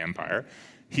candy empire.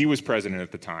 He was president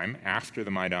at the time, after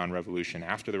the Maidan Revolution,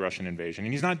 after the Russian invasion,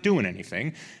 and he's not doing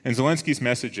anything. And Zelensky's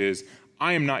message is,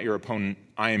 I am not your opponent,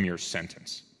 I am your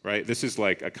sentence. Right? This is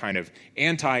like a kind of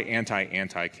anti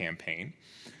campaign.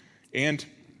 And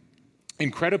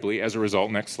incredibly, as a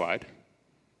result, next slide,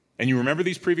 and you remember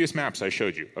these previous maps I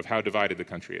showed you of how divided the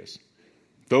country is.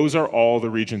 Those are all the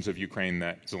regions of Ukraine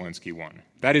that Zelensky won.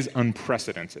 That is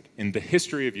unprecedented in the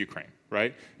history of Ukraine,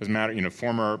 right? Doesn't matter,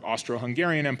 former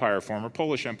Austro-Hungarian Empire, former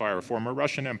Polish Empire, former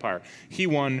Russian Empire. He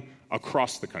won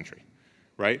across the country,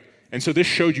 right? And so this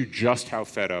showed you just how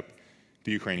fed up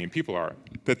the Ukrainian people are,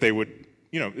 that they would,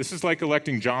 this is like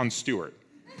electing Jon Stewart,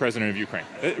 president of Ukraine.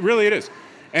 It is.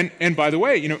 And by the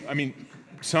way,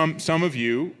 some of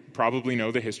you probably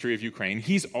know the history of Ukraine.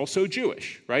 He's also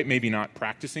Jewish, right? Maybe not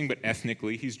practicing, but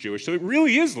ethnically he's Jewish. So it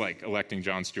really is like electing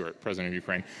Jon Stewart, president of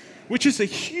Ukraine, which is a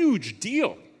huge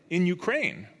deal in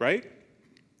Ukraine, right?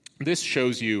 This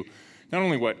shows you not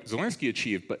only what Zelensky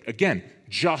achieved, but again,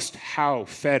 just how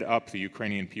fed up the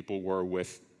Ukrainian people were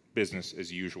with business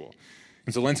as usual.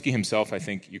 And Zelensky himself, I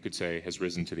think you could say, has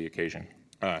risen to the occasion.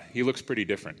 He looks pretty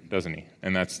different, doesn't he?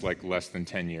 And that's like less than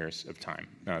 10 years of time.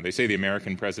 They say the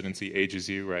American presidency ages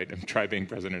you, right? And try being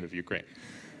president of Ukraine.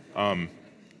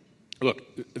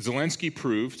 Look, Zelensky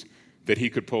proved that he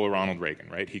could pull a Ronald Reagan,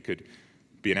 right? He could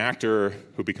be an actor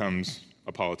who becomes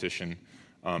a politician.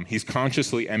 He's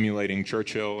consciously emulating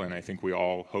Churchill, and I think we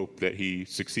all hope that he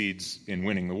succeeds in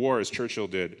winning the war as Churchill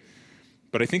did.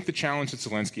 But I think the challenge that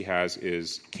Zelensky has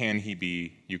is, can he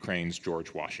be Ukraine's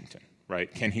George Washington,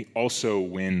 right? Can he also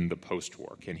win the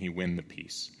post-war? Can he win the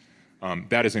peace?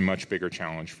 That is a much bigger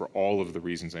challenge for all of the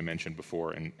reasons I mentioned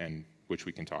before and which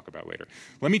we can talk about later.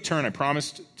 Let me turn, I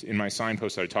promised in my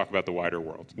signpost that I'd talk about the wider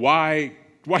world. Why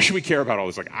should we care about all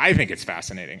this? Like, I think it's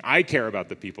fascinating. I care about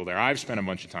the people there. I've spent a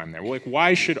bunch of time there. Well, like,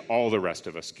 why should all the rest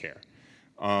of us care?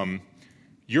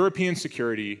 European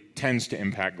security tends to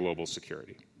impact global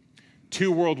security. 2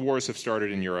 world wars have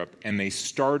started in Europe, and they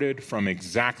started from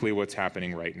exactly what's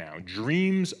happening right now.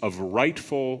 Dreams of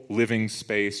rightful living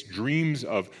space, dreams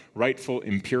of rightful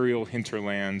imperial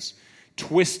hinterlands,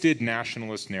 twisted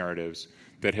nationalist narratives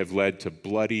that have led to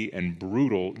bloody and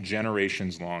brutal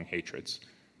generations-long hatreds.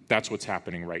 That's what's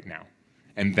happening right now.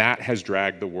 And that has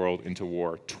dragged the world into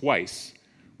war twice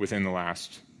within the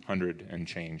last 100 and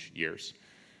change years.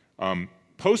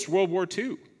 Post-World War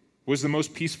II was the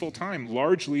most peaceful time,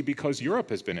 largely because Europe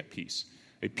has been at peace.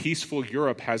 A peaceful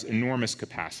Europe has enormous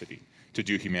capacity to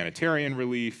do humanitarian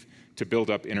relief, to build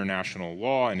up international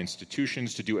law and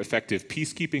institutions, to do effective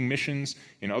peacekeeping missions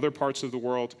in other parts of the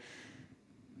world.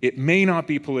 It may not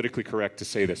be politically correct to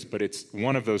say this, but it's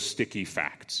one of those sticky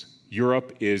facts.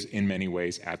 Europe is, in many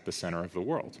ways, at the center of the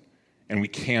world. And we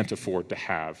can't afford to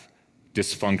have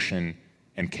dysfunction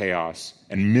and chaos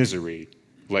and misery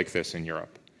like this in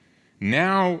Europe.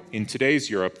 Now, in today's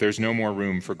Europe, there's no more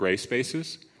room for gray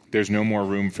spaces. There's no more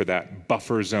room for that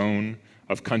buffer zone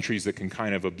of countries that can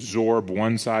kind of absorb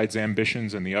one side's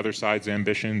ambitions and the other side's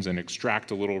ambitions and extract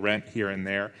a little rent here and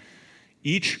there.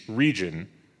 Each region,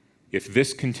 if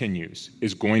this continues,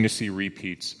 is going to see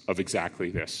repeats of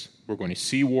exactly this. We're going to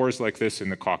see wars like this in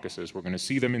the Caucasus. We're going to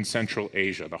see them in Central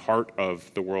Asia, the heart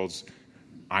of the world's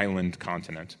island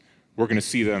continent. We're going to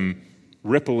see them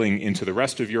rippling into the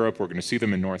rest of Europe. We're going to see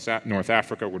them in North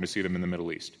Africa. We're going to see them in the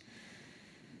Middle East.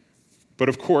 But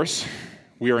of course,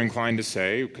 we are inclined to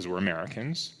say, because we're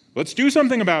Americans, let's do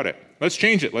something about it. Let's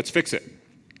change it. Let's fix it.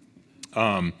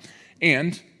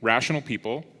 And rational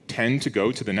people tend to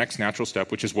go to the next natural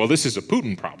step, which is, well, this is a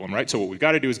Putin problem, right? So what we've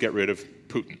got to do is get rid of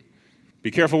Putin.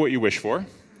 Be careful what you wish for.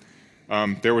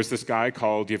 There was this guy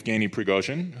called Yevgeny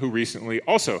Prigozhin who recently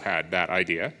also had that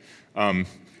idea.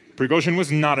 Prigozhin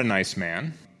was not a nice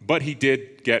man, but he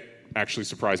did get actually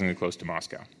surprisingly close to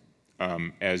Moscow.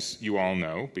 As you all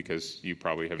know, because you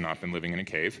probably have not been living in a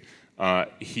cave,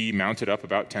 he mounted up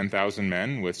about 10,000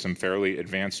 men with some fairly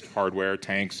advanced hardware,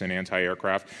 tanks and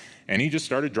anti-aircraft, and he just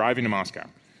started driving to Moscow.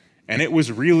 And it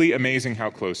was really amazing how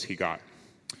close he got.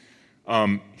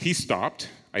 He stopped.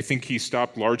 I think he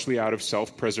stopped largely out of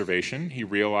self-preservation. He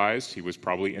realized, he was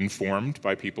probably informed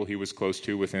by people he was close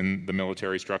to within the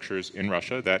military structures in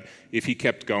Russia, that if he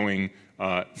kept going,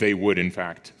 they would in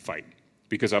fact fight.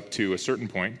 Because up to a certain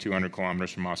point, 200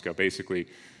 kilometers from Moscow, basically,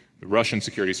 the Russian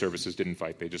security services didn't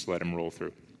fight. They just let him roll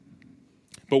through.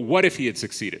 But what if he had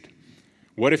succeeded?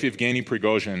 What if Yevgeny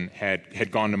Prigozhin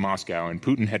had gone to Moscow and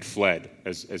Putin had fled,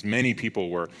 as many people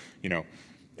were,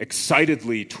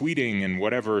 excitedly tweeting and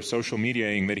whatever social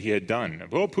mediaing that he had done?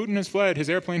 Well, Putin has fled. His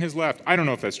airplane has left. I don't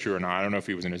know if that's true or not. I don't know if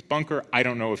he was in his bunker. I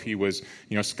don't know if he was,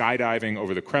 skydiving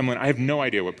over the Kremlin. I have no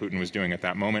idea what Putin was doing at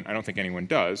that moment. I don't think anyone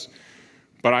does.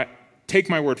 But take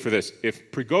my word for this.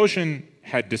 If Prigozhin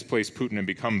had displaced Putin and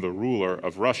become the ruler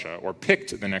of Russia, or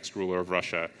picked the next ruler of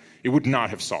Russia, it would not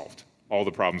have solved all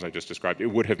the problems I just described. It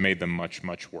would have made them much,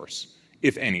 much worse,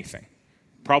 if anything.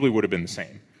 Probably would have been the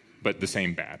same, but the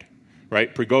same bad,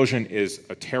 right? Prigozhin is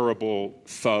a terrible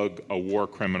thug, a war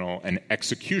criminal, an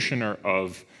executioner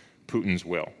of Putin's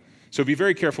will. So be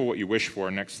very careful what you wish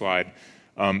for. Next slide.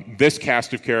 This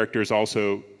cast of characters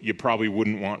also, you probably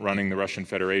wouldn't want running the Russian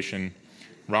Federation.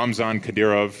 Ramzan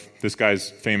Kadyrov, this guy's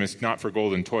famous not for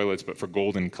golden toilets, but for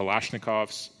golden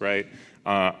Kalashnikovs, right?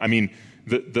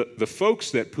 The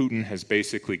folks that Putin has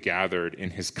basically gathered in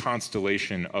his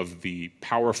constellation of the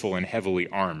powerful and heavily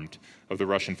armed of the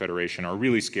Russian Federation are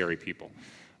really scary people.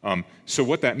 So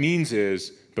what that means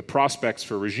is the prospects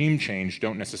for regime change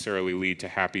don't necessarily lead to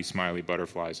happy, smiley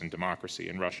butterflies and democracy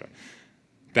in Russia.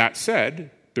 That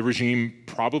said, the regime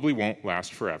probably won't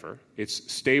last forever.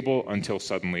 It's stable until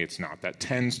suddenly it's not. That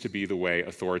tends to be the way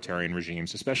authoritarian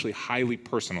regimes, especially highly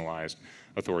personalized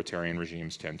authoritarian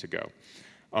regimes, tend to go.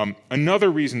 Another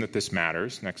reason that this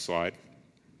matters, next slide,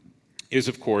 is,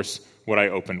 of course, what I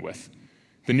opened with,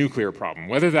 the nuclear problem.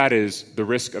 Whether that is the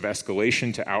risk of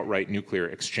escalation to outright nuclear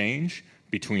exchange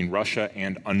between Russia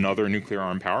and another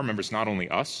nuclear-armed power. Remember, it's not only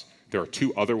us. There are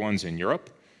 2 other ones in Europe.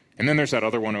 And then there's that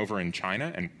other one over in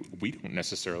China, and we don't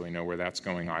necessarily know where that's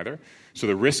going either. So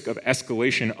the risk of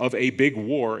escalation of a big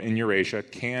war in Eurasia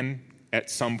can at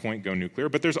some point go nuclear,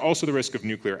 but there's also the risk of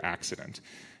nuclear accident.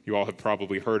 You all have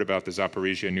probably heard about the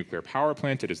Zaporizhia nuclear power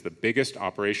plant. It is the biggest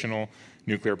operational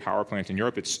nuclear power plant in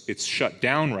Europe. It's shut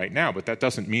down right now, but that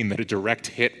doesn't mean that a direct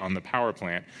hit on the power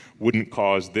plant wouldn't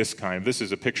cause this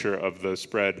is a picture of the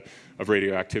spread of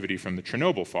radioactivity from the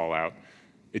Chernobyl fallout.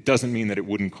 It doesn't mean that it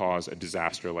wouldn't cause a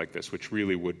disaster like this, which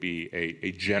really would be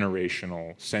a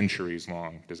generational,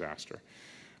 centuries-long disaster.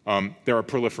 There are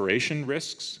proliferation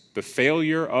risks. The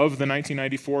failure of the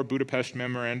 1994 Budapest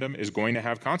Memorandum is going to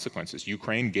have consequences.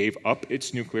 Ukraine gave up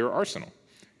its nuclear arsenal.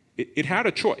 It had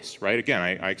a choice, right? Again,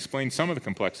 I explained some of the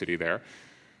complexity there.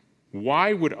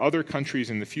 Why would other countries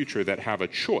in the future that have a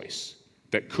choice,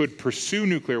 that could pursue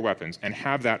nuclear weapons and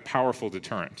have that powerful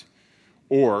deterrent,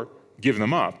 or give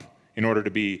them up in order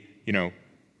to be,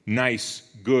 nice,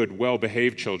 good,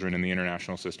 well-behaved children in the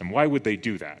international system, why would they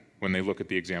do that when they look at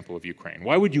the example of Ukraine?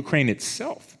 Why would Ukraine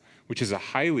itself, which is a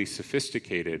highly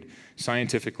sophisticated,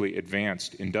 scientifically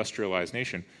advanced, industrialized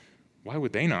nation, why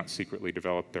would they not secretly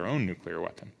develop their own nuclear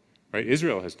weapon? Right?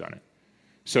 Israel has done it.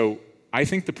 So I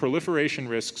think the proliferation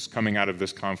risks coming out of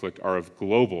this conflict are of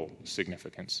global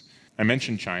significance. I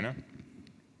mentioned China.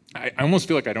 I almost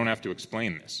feel like I don't have to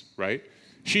explain this, right?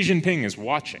 Xi Jinping is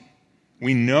watching.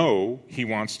 We know he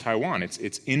wants Taiwan.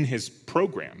 It's in his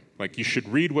program. Like, you should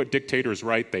read what dictators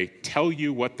write. They tell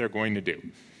you what they're going to do.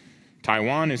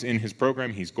 Taiwan is in his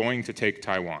program. He's going to take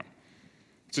Taiwan.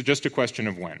 It's just a question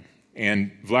of when.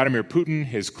 And Vladimir Putin,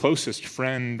 his closest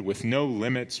friend with no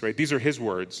limits, right? These are his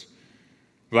words.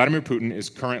 Vladimir Putin is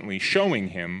currently showing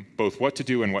him both what to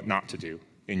do and what not to do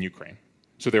in Ukraine.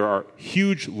 So there are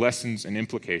huge lessons and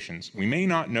implications. We may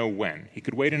not know when. He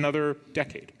could wait another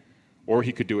decade, or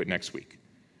he could do it next week.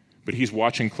 But he's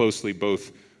watching closely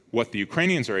both what the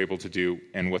Ukrainians are able to do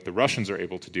and what the Russians are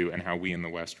able to do, and how we in the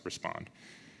West respond.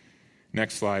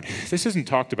 Next slide. This isn't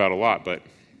talked about a lot, but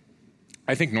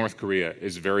I think North Korea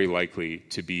is very likely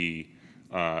to be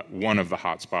one of the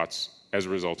hot spots as a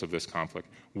result of this conflict.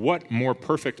 What more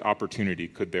perfect opportunity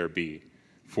could there be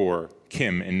for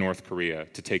Kim in North Korea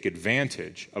to take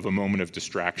advantage of a moment of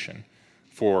distraction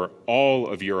for all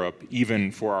of Europe,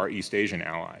 even for our East Asian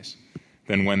allies,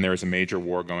 than when there's a major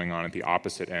war going on at the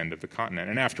opposite end of the continent?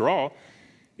 And after all,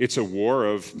 it's a war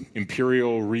of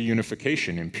imperial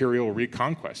reunification, imperial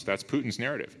reconquest. That's Putin's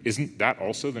narrative. Isn't that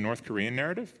also the North Korean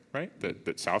narrative, right?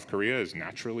 That South Korea is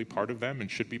naturally part of them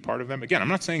and should be part of them? Again, I'm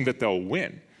not saying that they'll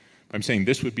win. I'm saying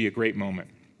this would be a great moment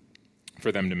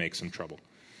for them to make some trouble.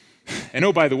 And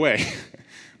oh, by the way,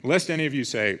 lest any of you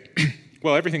say,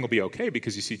 well, everything will be okay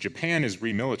because, you see, Japan is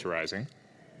remilitarizing.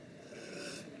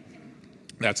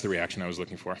 That's the reaction I was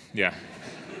looking for. Yeah.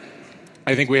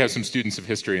 I think we have some students of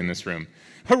history in this room.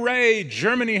 Hooray,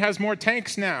 Germany has more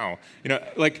tanks now.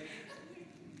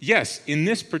 Yes, in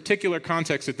this particular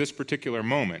context, at this particular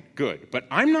moment, good. But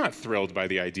I'm not thrilled by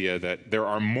the idea that there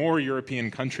are more European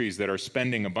countries that are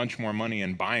spending a bunch more money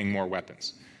and buying more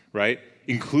weapons, right?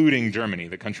 Including Germany,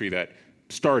 the country that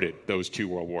started those two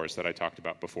world wars that I talked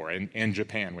about before, and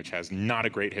Japan, which has not a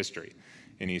great history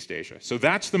in East Asia. So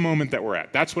that's the moment that we're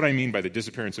at. That's what I mean by the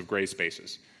disappearance of gray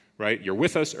spaces, right? You're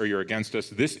with us or you're against us.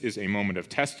 This is a moment of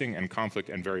testing and conflict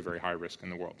and very, very high risk in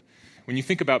the world. When you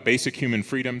think about basic human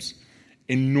freedoms,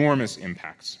 enormous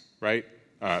impacts, right?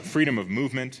 Freedom of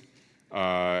movement,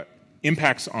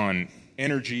 impacts on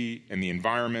energy and the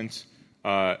environment.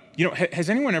 Has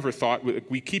anyone ever thought,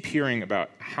 we keep hearing about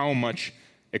how much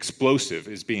explosive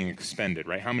is being expended,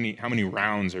 right? How many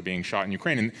rounds are being shot in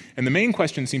Ukraine? And the main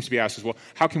question seems to be asked is, well,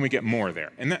 how can we get more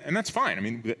there? And that's fine. I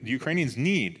mean, the Ukrainians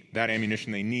need that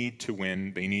ammunition. They need to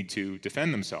win. They need to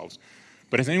defend themselves.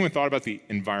 But has anyone thought about the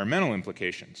environmental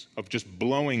implications of just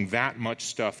blowing that much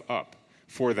stuff up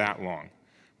for that long,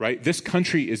 right? This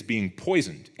country is being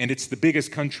poisoned, and it's the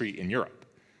biggest country in Europe,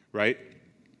 right?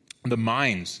 The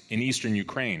mines in eastern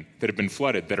Ukraine that have been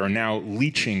flooded that are now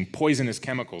leaching poisonous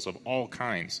chemicals of all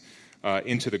kinds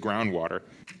into the groundwater.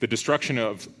 The destruction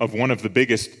of one of the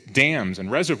biggest dams and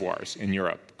reservoirs in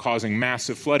Europe, causing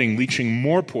massive flooding, leaching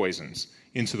more poisons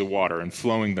into the water and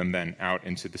flowing them then out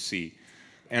into the sea.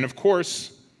 And of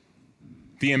course,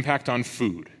 the impact on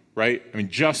food, right? I mean,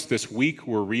 just this week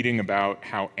we're reading about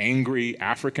how angry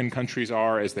African countries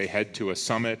are as they head to a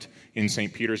summit in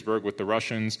St. Petersburg with the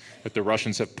Russians, that the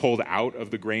Russians have pulled out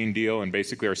of the grain deal and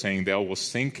basically are saying they will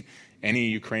sink any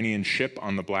Ukrainian ship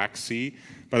on the Black Sea.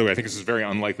 By the way, I think this is very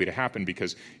unlikely to happen,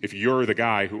 because if you're the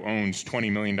guy who owns $20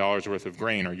 million worth of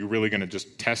grain, are you really going to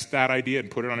just test that idea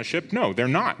and put it on a ship? No, they're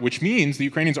not, which means the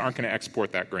Ukrainians aren't going to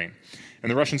export that grain.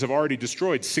 And the Russians have already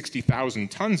destroyed 60,000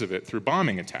 tons of it through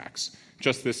bombing attacks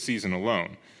just this season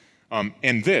alone.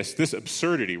 And this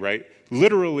absurdity, right?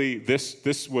 Literally,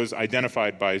 this was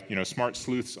identified by smart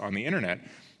sleuths on the internet.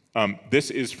 This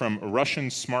is from a Russian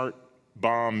smart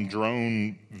bomb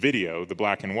drone video, the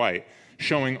black and white,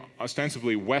 showing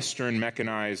ostensibly Western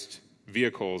mechanized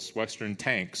vehicles, Western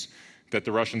tanks, that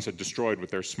the Russians had destroyed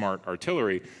with their smart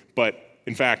artillery. But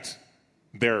in fact,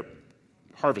 they're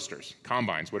harvesters,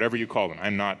 combines, whatever you call them.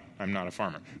 I'm not a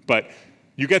farmer. But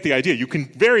you get the idea. You can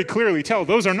very clearly tell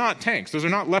those are not tanks. Those are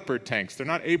not Leopard tanks. They're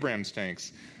not Abrams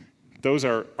tanks. Those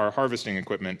are harvesting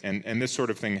equipment, and this sort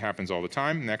of thing happens all the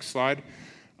time. Next slide.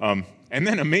 And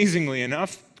then, amazingly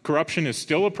enough, corruption is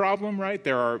still a problem, right?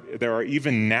 There are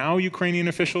even now Ukrainian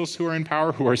officials who are in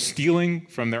power who are stealing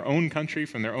from their own country,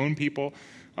 from their own people,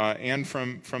 and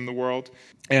from the world.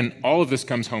 And all of this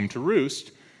comes home to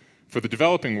roost for the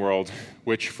developing world,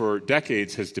 which for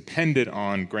decades has depended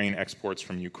on grain exports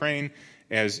from Ukraine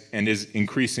and is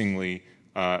increasingly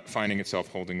finding itself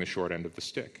holding the short end of the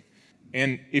stick.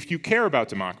 And if you care about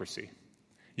democracy,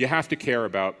 you have to care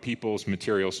about people's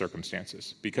material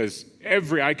circumstances, because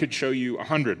I could show you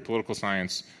 100 political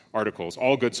science articles,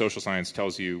 all good social science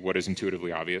tells you what is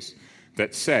intuitively obvious,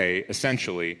 that say,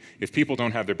 essentially, if people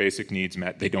don't have their basic needs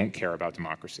met, they don't care about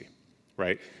democracy,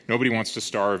 right? Nobody wants to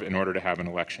starve in order to have an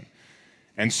election.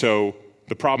 And so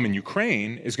the problem in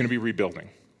Ukraine is going to be rebuilding,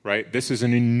 right? This is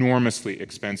an enormously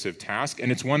expensive task,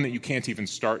 and it's one that you can't even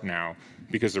start now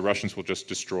because the Russians will just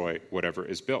destroy whatever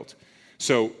is built.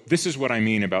 So this is what I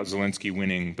mean about Zelensky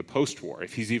winning the post-war,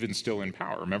 if he's even still in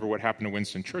power. Remember what happened to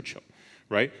Winston Churchill,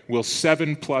 right? Will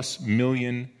 7+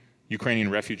 million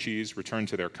Ukrainian refugees return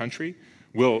to their country?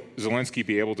 Will Zelensky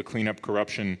be able to clean up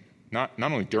corruption not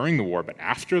only during the war, but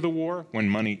after the war, when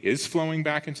money is flowing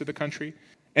back into the country?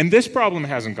 And this problem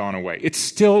hasn't gone away. It's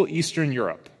still Eastern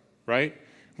Europe, right?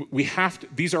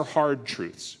 These are hard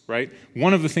truths, right?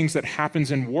 One of the things that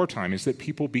happens in wartime is that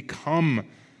people become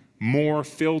more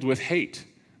filled with hate.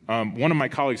 One of my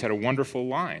colleagues had a wonderful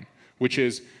line, which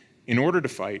is, in order to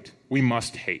fight, we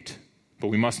must hate, but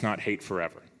we must not hate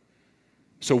forever.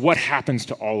 So what happens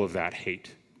to all of that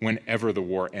hate whenever the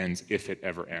war ends, if it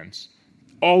ever ends?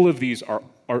 All of these are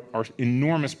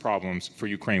enormous problems for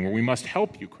Ukraine, where we must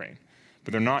help Ukraine,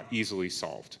 but they're not easily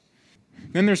solved.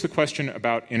 Then there's the question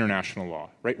about international law,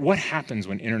 right? What happens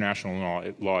when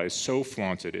international law is so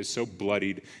flaunted, is so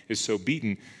bloodied, is so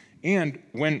beaten, and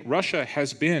when Russia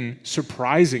has been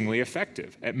surprisingly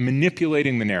effective at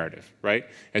manipulating the narrative, right?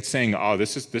 At saying, oh,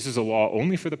 this is a law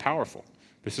only for the powerful.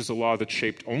 This is a law that's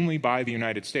shaped only by the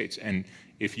United States. And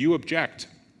if you object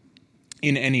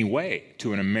in any way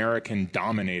to an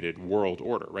American-dominated world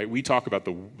order, right? We talk about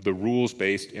the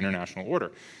rules-based international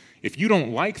order. If you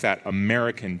don't like that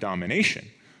American domination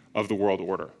of the world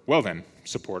order, well then,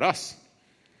 support us.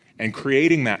 And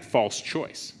creating that false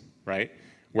choice, right?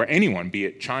 Where anyone, be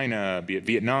it China, be it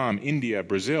Vietnam, India,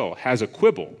 Brazil, has a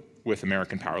quibble with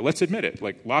American power. Let's admit it,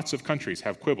 like lots of countries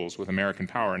have quibbles with American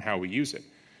power and how we use it.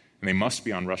 And they must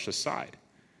be on Russia's side,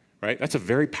 right? That's a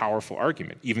very powerful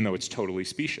argument, even though it's totally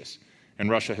specious. And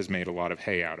Russia has made a lot of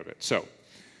hay out of it. So,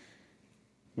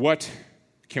 what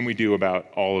can we do about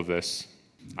all of this?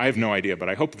 I have no idea, but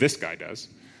I hope this guy does.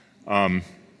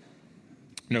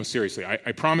 No, seriously,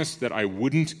 I promised that I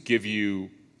wouldn't give you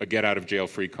a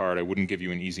get-out-of-jail-free card. I wouldn't give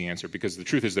you an easy answer, because the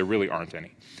truth is there really aren't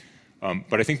any.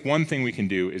 But I think one thing we can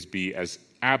do is be as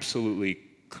absolutely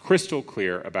crystal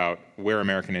clear about where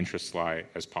American interests lie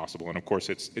as possible. And of course,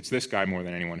 it's this guy more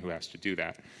than anyone who has to do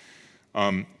that.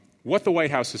 What the White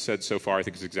House has said so far, I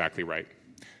think, is exactly right.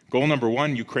 Goal number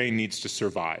one, Ukraine needs to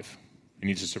survive. It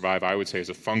needs to survive, I would say, as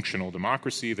a functional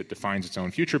democracy that defines its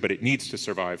own future, but it needs to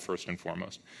survive first and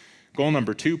foremost. Goal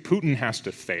number two, Putin has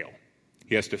to fail.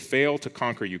 He has to fail to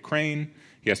conquer Ukraine.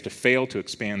 He has to fail to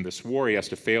expand this war. He has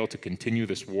to fail to continue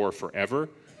this war forever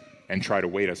and try to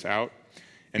wait us out.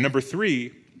 And number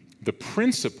three, the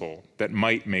principle that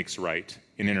might makes right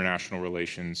in international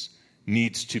relations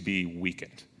needs to be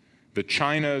weakened. The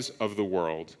Chinas of the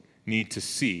world need to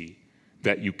see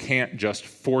that you can't just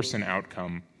force an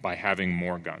outcome by having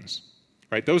more guns.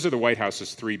 Right? Those are the White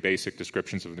House's three basic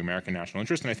descriptions of the American national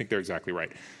interest, and I think they're exactly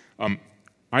right.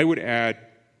 I would add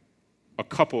a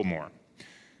couple more.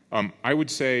 I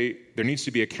would say there needs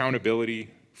to be accountability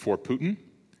for Putin,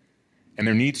 and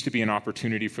there needs to be an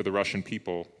opportunity for the Russian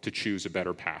people to choose a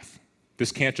better path.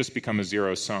 This can't just become a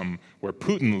zero sum where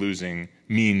Putin losing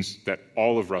means that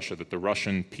all of Russia, that the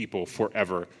Russian people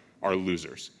forever are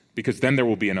losers, because then there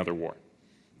will be another war.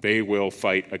 They will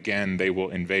fight again, they will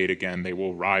invade again, they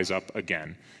will rise up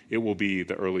again. It will be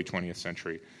the early 20th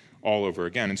century all over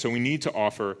again. And so we need to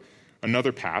offer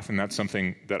another path, and that's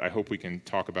something that I hope we can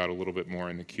talk about a little bit more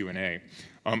in the Q&A.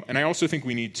 And I also think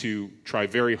we need to try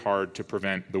very hard to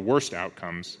prevent the worst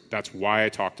outcomes. That's why I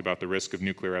talked about the risk of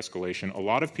nuclear escalation. A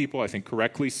lot of people, I think,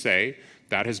 correctly say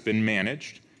that has been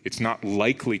managed. It's not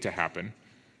likely to happen,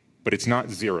 but it's not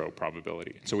zero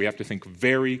probability. So we have to think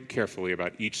very carefully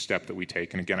about each step that we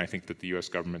take. And again, I think that the U.S.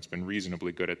 government's been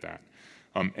reasonably good at that.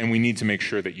 And we need to make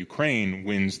sure that Ukraine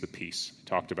wins the peace. I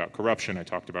talked about corruption. I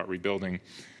talked about rebuilding.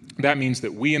 That means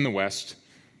that we in the West,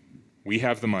 we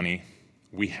have the money.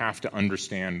 We have to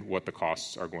understand what the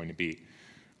costs are going to be.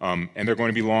 And they're going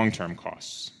to be long-term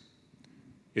costs.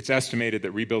 It's estimated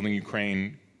that rebuilding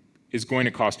Ukraine is going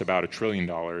to cost about $1 trillion.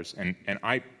 And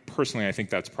I personally, I think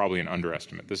that's probably an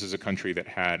underestimate. This is a country that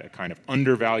had a kind of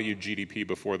undervalued GDP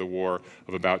before the war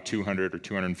of about $200 or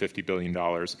 $250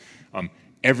 billion.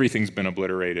 Everything's been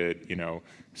obliterated.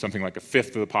 Something like a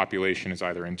fifth of the population is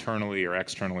either internally or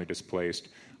externally displaced.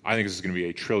 I think this is going to be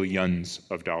a trillions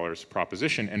of dollars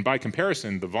proposition. And by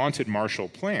comparison, the vaunted Marshall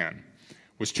Plan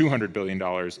was $200 billion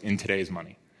in today's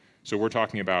money. So we're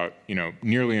talking about,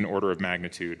 nearly an order of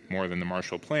magnitude more than the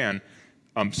Marshall Plan,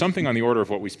 something on the order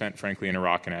of what we spent, frankly, in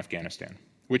Iraq and Afghanistan,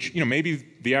 which, maybe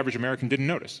the average American didn't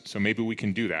notice. So maybe we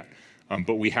can do that.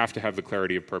 But we have to have the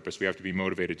clarity of purpose. We have to be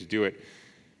motivated to do it.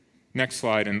 Next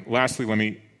slide. And lastly, let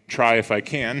me try, if I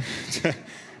can, to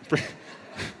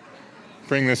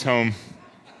bring this home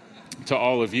to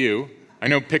all of you. I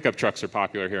know pickup trucks are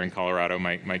popular here in Colorado.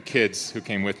 My kids who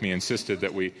came with me insisted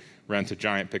that we rent a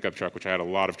giant pickup truck, which I had a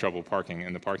lot of trouble parking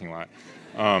in the parking lot.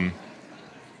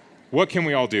 What can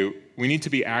we all do? We need to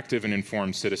be active and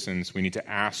informed citizens. We need to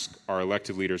ask our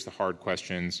elected leaders the hard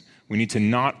questions. We need to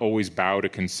not always bow to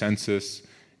consensus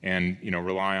and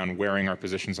rely on wearing our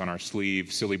positions on our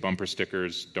sleeve. Silly bumper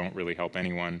stickers don't really help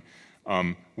anyone.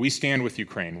 We stand with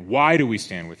Ukraine. Why do we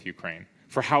stand with Ukraine?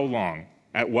 For how long?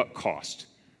 At what cost?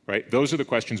 Right? Those are the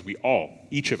questions we all,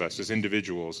 each of us as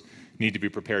individuals, need to be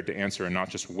prepared to answer and not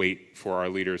just wait for our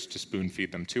leaders to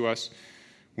spoon-feed them to us.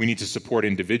 We need to support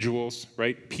individuals,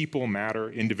 right? People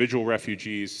matter. Individual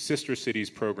refugees, sister cities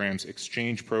programs,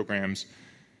 exchange programs.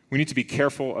 We need to be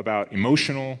careful about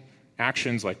emotional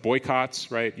actions like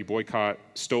boycotts, right? You boycott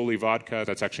Stoli vodka,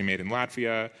 that's actually made in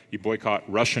Latvia. You boycott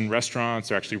Russian restaurants,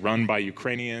 they're actually run by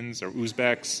Ukrainians or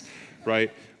Uzbeks,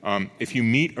 right? If you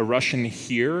meet a Russian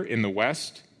here in the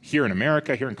West, here in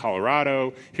America, here in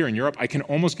Colorado, here in Europe, I can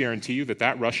almost guarantee you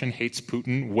that Russian hates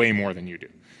Putin way more than you do,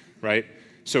 right?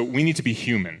 So we need to be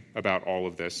human about all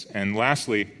of this. And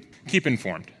lastly, keep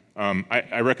informed.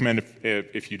 I recommend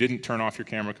if you didn't turn off your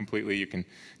camera completely, you can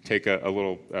take a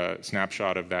little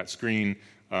snapshot of that screen.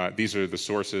 These are the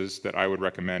sources that I would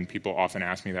recommend. People often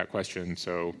ask me that question,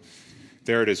 so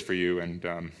there it is for you.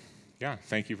 And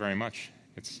thank you very much.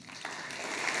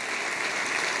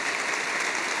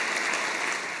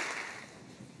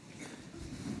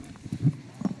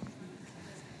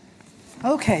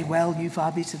 Okay, well, you've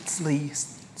obviously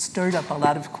stirred up a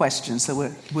lot of questions,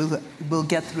 so we'll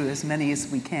get through as many as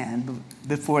we can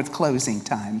before the closing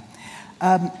time.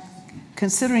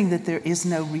 Considering that there is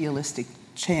no realistic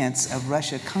chance of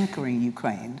Russia conquering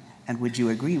Ukraine, and would you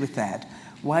agree with that,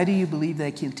 why do you believe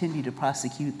they continue to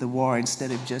prosecute the war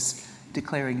instead of just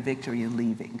declaring victory and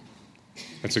leaving?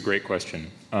 That's a great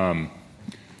question.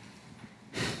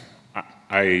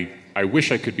 I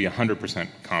wish I could be 100%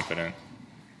 confident.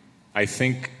 I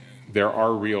think there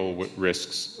are real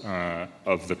risks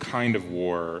of the kind of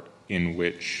war in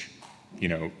which,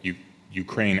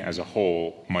 Ukraine as a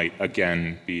whole might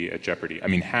again be at jeopardy. I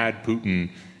mean, had Putin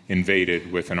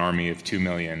invaded with an army of 2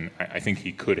 million, I think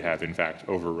he could have, in fact,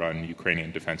 overrun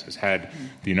Ukrainian defenses. Had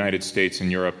the United States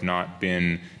and Europe not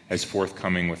been as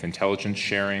forthcoming with intelligence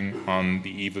sharing on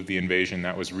the eve of the invasion,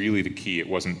 that was really the key. It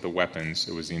wasn't the weapons,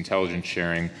 it was the intelligence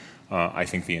sharing. I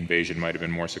think the invasion might have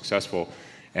been more successful.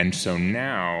 And so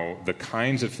now the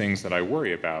kinds of things that I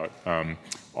worry about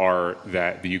are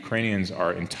that the Ukrainians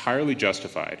are entirely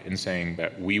justified in saying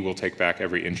that we will take back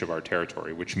every inch of our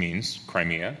territory, which means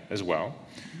Crimea as well.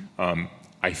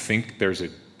 I think there's a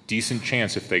decent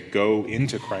chance if they go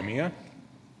into Crimea,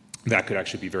 that could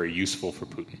actually be very useful for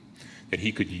Putin, that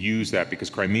he could use that because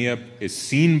Crimea is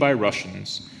seen by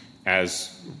Russians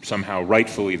as somehow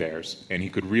rightfully theirs, and he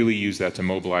could really use that to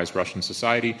mobilize Russian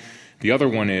society. The other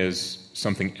one is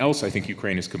something else I think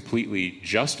Ukraine is completely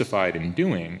justified in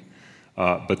doing,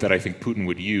 but that I think Putin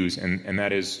would use, and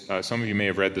that is, some of you may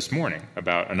have read this morning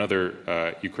about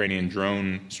another Ukrainian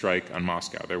drone strike on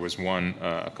Moscow. There was one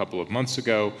a couple of months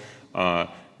ago.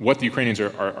 What the Ukrainians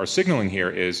are signaling here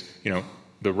is,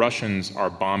 the Russians are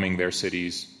bombing their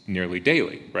cities nearly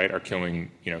daily, right, are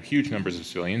killing, huge numbers of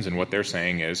civilians, and what they're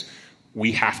saying is,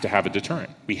 we have to have a deterrent.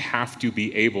 We have to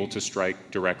be able to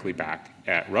strike directly back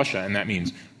at Russia, and that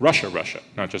means Russia,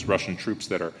 not just Russian troops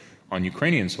that are on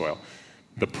Ukrainian soil.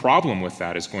 The problem with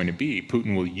that is going to be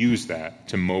Putin will use that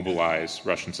to mobilize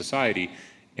Russian society,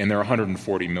 and there are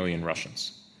 140 million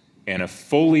Russians. And a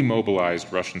fully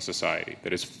mobilized Russian society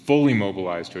that is fully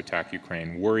mobilized to attack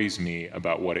Ukraine worries me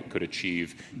about what it could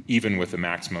achieve, even with the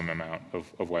maximum amount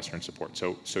of Western support.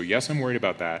 So yes, I'm worried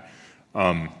about that.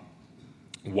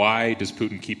 Why does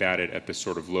Putin keep at it at this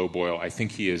sort of low boil? I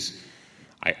think he is,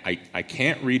 I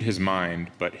can't read his mind,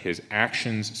 but his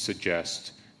actions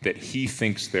suggest that he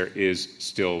thinks there is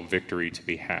still victory to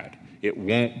be had. It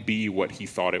won't be what he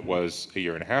thought it was a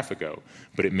year and a half ago,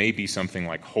 but it may be something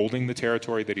like holding the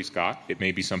territory that he's got. It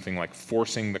may be something like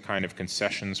forcing the kind of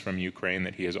concessions from Ukraine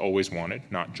that he has always wanted,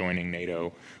 not joining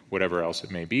NATO, whatever else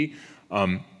it may be.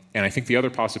 And I think the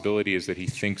other possibility is that he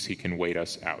thinks he can wait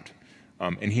us out.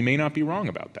 And he may not be wrong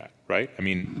about that, right? I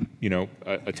mean,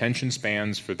 attention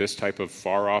spans for this type of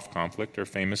far-off conflict are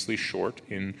famously short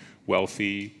in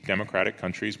wealthy democratic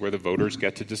countries where the voters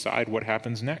get to decide what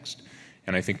happens next.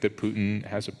 And I think that Putin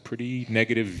has a pretty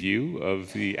negative view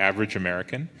of the average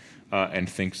American and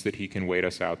thinks that he can wait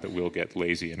us out, that we'll get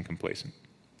lazy and complacent.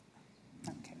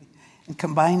 Okay. And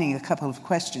combining a couple of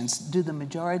questions, do the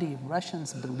majority of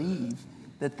Russians believe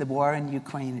that the war in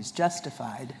Ukraine is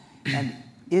justified? And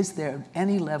is there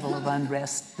any level of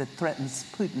unrest that threatens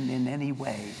Putin in any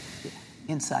way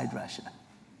inside Russia?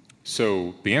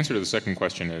 So the answer to the second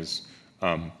question is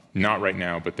not right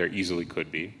now, but there easily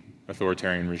could be.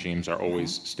 Authoritarian regimes are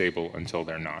always stable until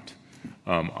they're not.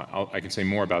 I can say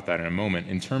more about that in a moment.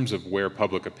 In terms of where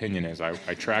public opinion is, I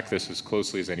track this as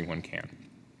closely as anyone can.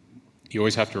 You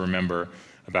always have to remember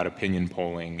about opinion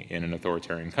polling in an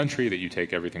authoritarian country that you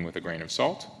take everything with a grain of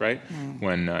salt, right?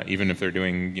 When even if they're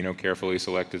doing carefully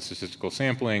selected statistical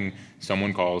sampling,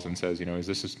 someone calls and says, is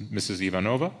this Mrs.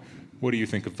 Ivanova? What do you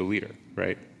think of the leader,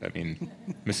 right? I mean,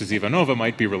 Mrs. Ivanova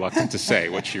might be reluctant to say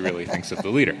what she really thinks of the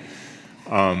leader.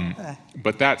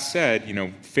 But that said,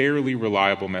 fairly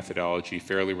reliable methodology,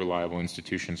 fairly reliable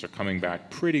institutions are coming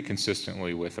back pretty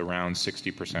consistently with around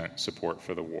 60% support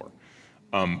for the war.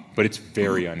 But it's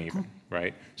very uneven,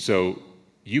 right? So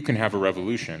you can have a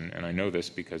revolution, and I know this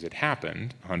because it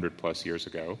happened 100 plus years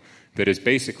ago, that is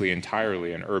basically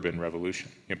entirely an urban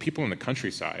revolution. People in the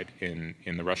countryside in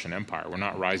the Russian Empire were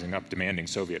not rising up demanding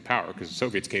Soviet power because the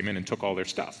Soviets came in and took all their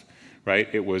stuff. Right?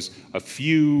 It was a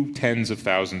few tens of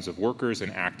thousands of workers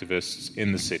and activists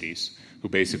in the cities who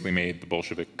basically made the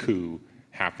Bolshevik coup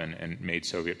happen and made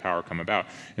Soviet power come about.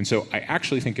 And so I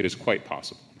actually think it is quite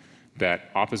possible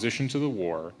that opposition to the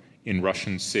war in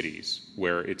Russian cities,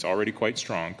 where it's already quite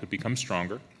strong, could become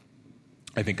stronger.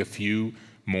 I think a few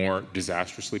more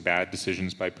disastrously bad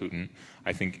decisions by Putin.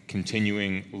 I think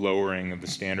continuing lowering of the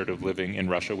standard of living in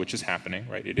Russia, which is happening,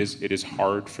 right? It is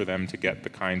hard for them to get the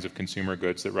kinds of consumer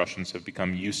goods that Russians have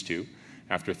become used to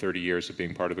after 30 years of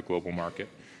being part of the global market.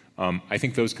 I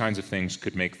think those kinds of things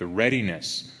could make the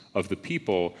readiness of the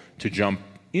people to jump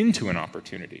into an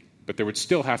opportunity, but there would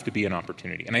still have to be an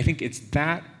opportunity. And I think it's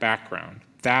that background,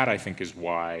 that I think is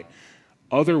why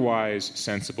otherwise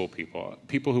sensible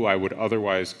people who I would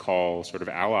otherwise call sort of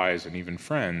allies and even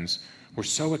friends, were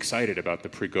so excited about the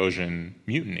Prigozhin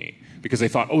mutiny because they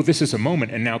thought, oh, this is a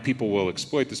moment, and now people will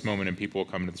exploit this moment and people will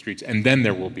come into the streets, and then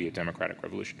there will be a democratic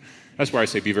revolution. That's why I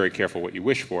say be very careful what you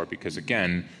wish for, because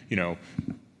again,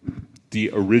 the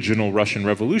original Russian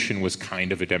Revolution was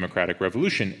kind of a democratic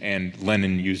revolution, and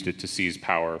Lenin used it to seize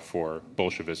power for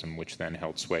Bolshevism, which then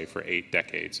held sway for 8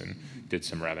 decades and did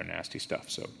some rather nasty stuff.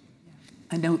 So,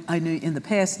 I know in the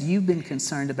past you've been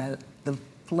concerned about the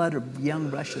flood of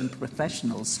young Russian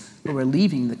professionals who are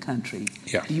leaving the country.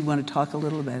 Yeah. Do you want to talk a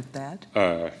little about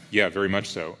that? Yeah, very much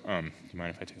so. Do you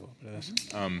mind if I take a little bit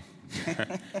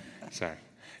of this? Sorry.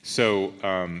 So,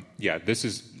 this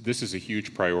is a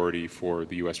huge priority for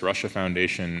the U.S. Russia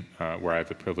Foundation, where I have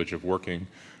the privilege of working,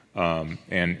 and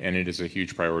it is a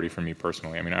huge priority for me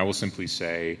personally. I mean, I will simply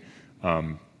say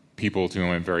people to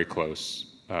whom I'm very close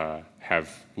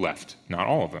have left. Not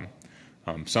all of them.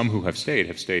 Some who have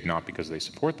stayed not because they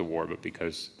support the war, but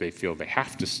because they feel they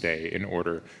have to stay in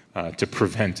order to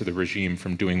prevent the regime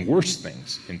from doing worse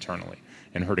things internally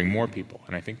and hurting more people.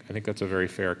 And I think that's a very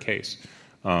fair case.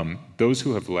 Those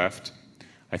who have left,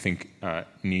 I think,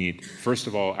 need, first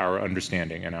of all, our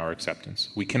understanding and our acceptance.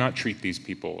 We cannot treat these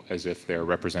people as if they're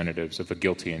representatives of a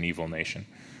guilty and evil nation.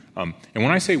 And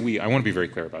when I say we, I want to be very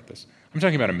clear about this. I'm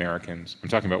talking about Americans. I'm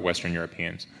talking about Western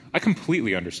Europeans. I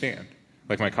completely understand.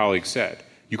 Like my colleague said,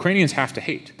 Ukrainians have to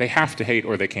hate. They have to hate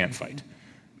or they can't fight.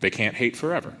 They can't hate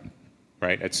forever,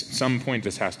 right? At some point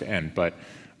this has to end. But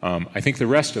I think the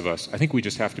rest of us, I think we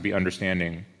just have to be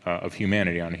understanding of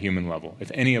humanity on a human level.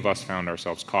 If any of us found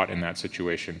ourselves caught in that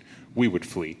situation, we would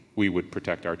flee. We would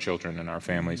protect our children and our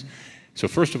families. So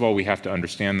first of all, we have to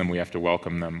understand them, we have to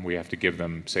welcome them, we have to give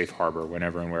them safe harbor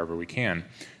whenever and wherever we can.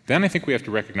 Then I think we have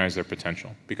to recognize their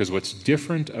potential, because what's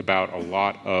different about a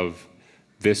lot of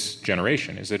this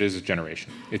generation is it is a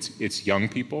generation. It's young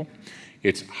people,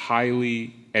 it's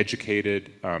highly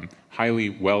educated, highly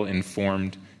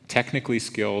well-informed, technically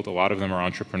skilled. A lot of them are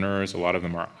entrepreneurs, a lot of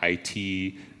them are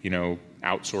IT,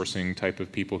 outsourcing type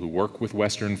of people who work with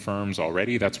Western firms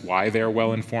already. That's why they're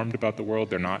well-informed about the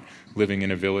world. They're not living in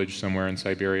a village somewhere in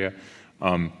Siberia.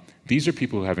 These are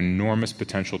people who have enormous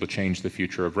potential to change the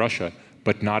future of Russia,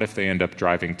 but not if they end up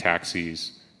driving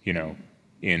taxis,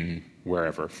 in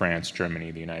wherever, France,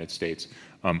 Germany, the United States.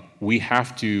 We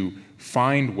have to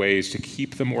find ways to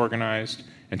keep them organized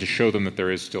and to show them that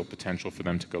there is still potential for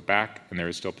them to go back, and there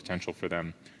is still potential for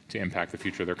them to impact the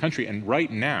future of their country. And right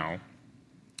now,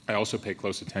 I also pay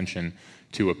close attention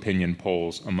to opinion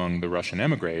polls among the Russian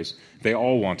emigres. They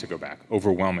all want to go back,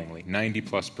 overwhelmingly,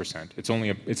 90+%.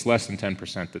 It's less than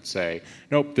 10% that say,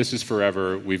 nope, this is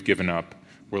forever, we've given up,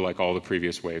 we're like all the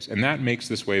previous waves. And that makes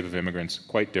this wave of immigrants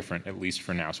quite different, at least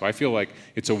for now. So I feel like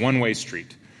it's a one-way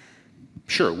street.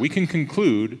 Sure, we can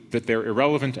conclude that they're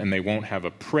irrelevant and they won't have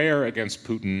a prayer against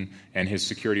Putin and his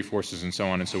security forces and so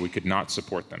on, and so we could not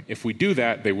support them. If we do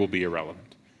that, they will be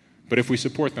irrelevant. But if we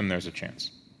support them, there's a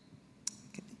chance.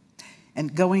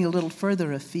 And going a little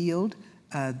further afield,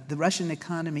 the Russian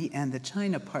economy and the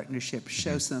China partnership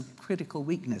show some critical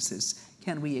weaknesses.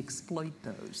 Can we exploit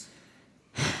those?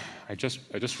 I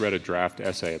just read a draft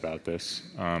essay about this.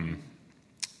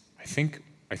 I think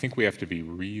we have to be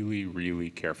really, really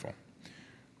careful.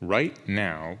 Right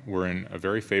now, we're in a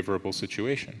very favorable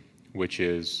situation, which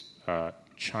is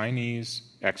Chinese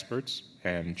experts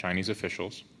and Chinese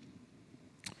officials,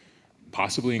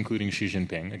 possibly including Xi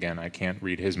Jinping, again, I can't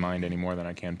read his mind any more than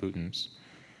I can Putin's,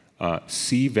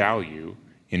 see value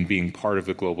in being part of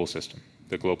the global system,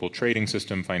 the global trading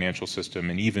system, financial system,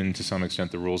 and even to some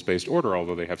extent the rules-based order,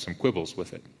 although they have some quibbles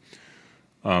with it.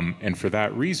 And for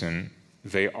that reason,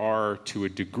 they are, to a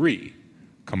degree,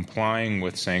 complying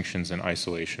with sanctions and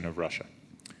isolation of Russia,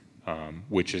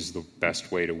 which is the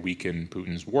best way to weaken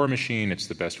Putin's war machine. It's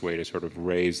the best way to sort of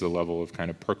raise the level of kind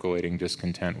of percolating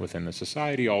discontent within the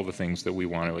society, all the things that we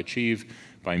want to achieve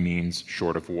by means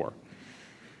short of war.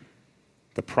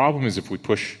 The problem is if we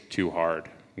push too hard,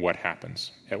 what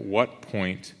happens? At what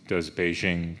point does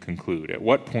Beijing conclude? At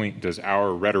what point does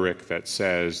our rhetoric that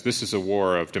says this is a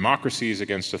war of democracies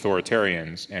against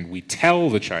authoritarians, and we tell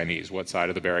the Chinese what side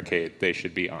of the barricade they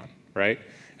should be on, right?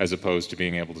 As opposed to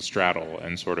being able to straddle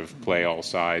and sort of play all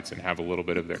sides and have a little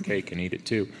bit of their cake and eat it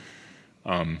too.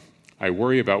 I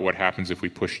worry about what happens if we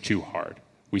push too hard.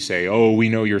 We say, oh, we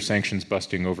know your sanctions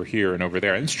busting over here and over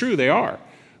there. And it's true, they are.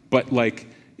 But like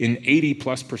in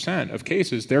 80+% of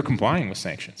cases, they're complying with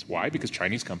sanctions. Why? Because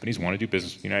Chinese companies want to do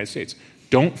business with the United States.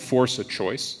 Don't force a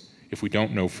choice if we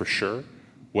don't know for sure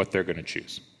what they're going to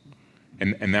choose.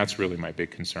 And that's really my big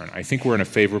concern. I think we're in a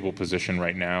favorable position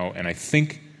right now, and I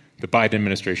think the Biden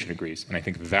administration agrees. And I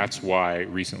think that's why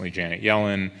recently Janet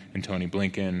Yellen and Tony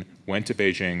Blinken went to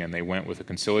Beijing, and they went with a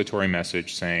conciliatory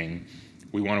message saying,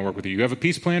 we want to work with you. You have a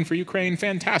peace plan for Ukraine?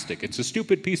 Fantastic. It's a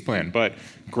stupid peace plan, but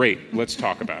great. Let's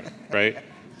talk about it, right?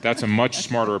 That's a much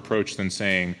smarter approach than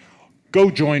saying,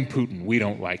 go join Putin. We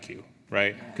don't like you,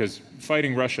 right? Because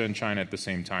fighting Russia and China at the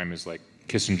same time is like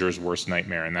Kissinger's worst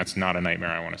nightmare, and that's not a nightmare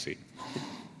I want to see.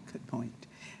 Good point.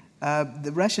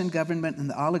 The Russian government and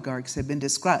the oligarchs have been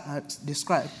described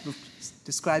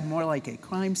more like a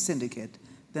crime syndicate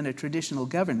than a traditional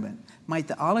government. Might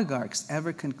the oligarchs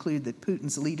ever conclude that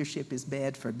Putin's leadership is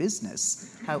bad for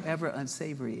business, however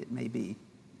unsavory it may be?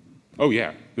 Oh,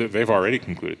 yeah. They've already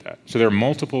concluded that. So there are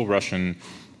multiple Russian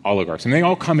oligarchs, and they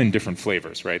all come in different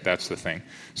flavors, right? That's the thing.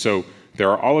 So there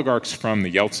are oligarchs from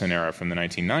the Yeltsin era from the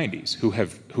 1990s who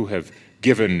have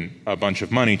given a bunch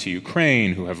of money to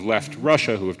Ukraine, who have left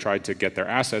Russia, who have tried to get their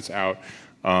assets out.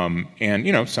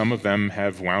 And, some of them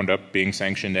have wound up being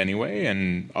sanctioned anyway,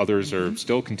 and others are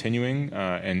still continuing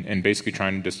and basically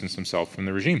trying to distance themselves from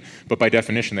the regime. But by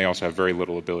definition, they also have very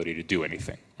little ability to do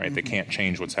anything, right? Mm-hmm. They can't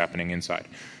change what's happening inside.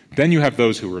 Then you have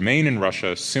those who remain in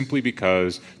Russia simply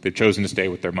because they've chosen to stay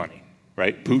with their money,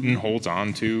 right? Putin holds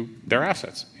on to their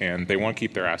assets, and they want to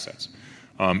keep their assets.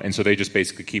 And so they just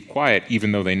basically keep quiet,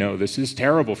 even though they know this is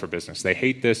terrible for business. They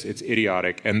hate this. It's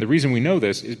idiotic. And the reason we know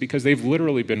this is because they've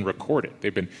literally been recorded.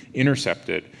 They've been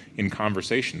intercepted in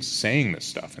conversations saying this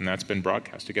stuff, and that's been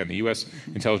broadcast. Again, the U.S.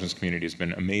 intelligence community has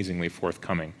been amazingly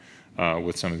forthcoming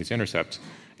with some of these intercepts.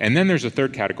 And then there's a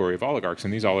third category of oligarchs,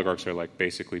 and these oligarchs are like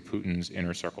basically Putin's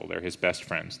inner circle. They're his best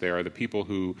friends. They are the people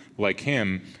who, like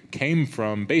him, came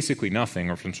from basically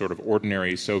nothing or from sort of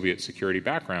ordinary Soviet security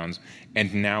backgrounds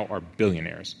and now are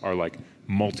billionaires, are like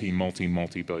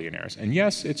multi-billionaires. And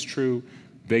yes, it's true,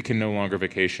 they can no longer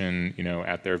vacation,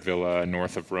 at their villa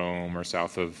north of Rome or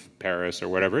south of Paris or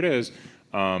whatever it is.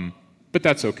 But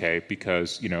that's okay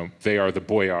because, they are the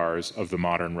boyars of the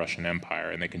modern Russian Empire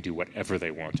and they can do whatever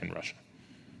they want in Russia.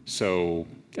 So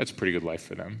that's a pretty good life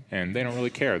for them. And they don't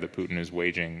really care that Putin is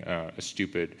waging a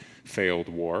stupid, failed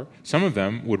war. Some of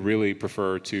them would really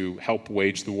prefer to help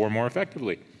wage the war more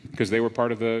effectively because they were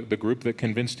part of the group that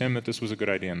convinced him that this was a good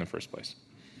idea in the first place.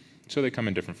 So they come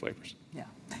in different flavors. Yeah.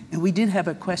 And we did have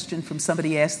a question from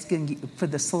somebody asking for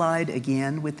the slide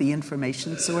again with the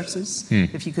information sources.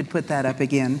 If you could put that up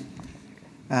again.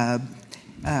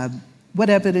 What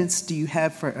evidence do you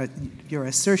have for your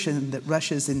assertion that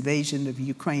Russia's invasion of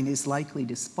Ukraine is likely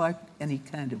to spark any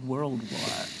kind of world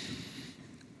war?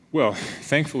 Well,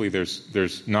 thankfully,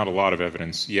 there's not a lot of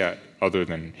evidence yet other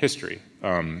than history.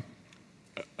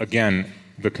 Again,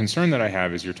 the concern that I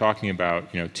have is you're talking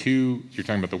about, you're talking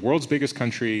about the world's biggest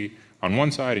country on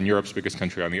one side and Europe's biggest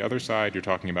country on the other side. You're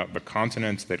talking about the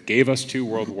continent that gave us 2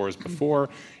 world wars before,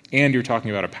 and you're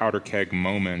talking about a powder keg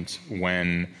moment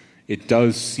when it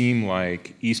does seem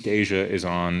like East Asia is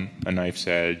on a knife's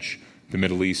edge, the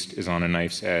Middle East is on a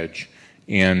knife's edge,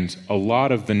 and a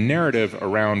lot of the narrative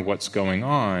around what's going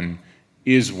on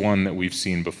is one that we've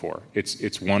seen before.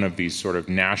 It's one of these sort of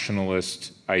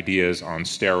nationalist ideas on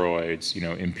steroids,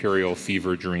 imperial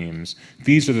fever dreams.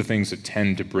 These are the things that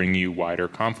tend to bring you wider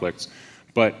conflicts.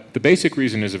 But the basic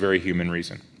reason is a very human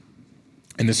reason.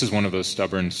 And this is one of those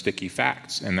stubborn, sticky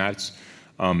facts, and that's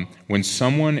when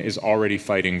someone is already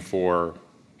fighting for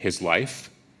his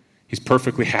life, he's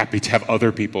perfectly happy to have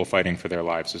other people fighting for their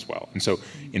lives as well. And so,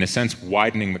 in a sense,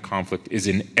 widening the conflict is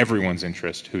in everyone's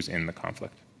interest who's in the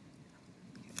conflict.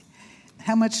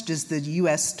 How much does the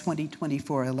U.S.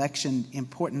 2024 election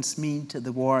importance mean to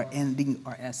the war ending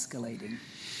or escalating?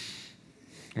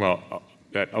 Well,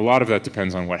 a lot of that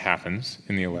depends on what happens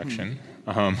in the election.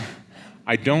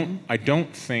 I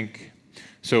don't think...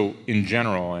 So in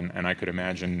general, and I could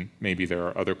imagine maybe there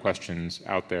are other questions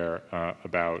out there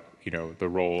about the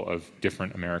role of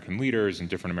different American leaders and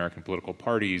different American political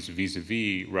parties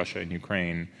vis-a-vis Russia and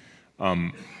Ukraine.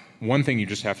 One thing you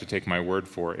just have to take my word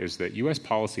for is that U.S.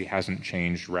 policy hasn't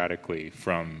changed radically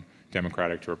from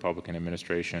Democratic to Republican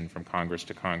administration, from Congress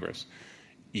to Congress.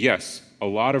 Yes, a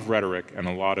lot of rhetoric and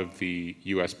a lot of the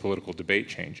U.S. political debate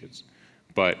changes,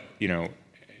 but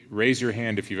raise your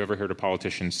hand if you've ever heard a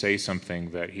politician say something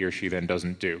that he or she then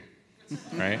doesn't do,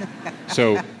 right?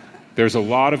 So there's a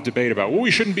lot of debate about,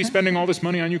 we shouldn't be spending all this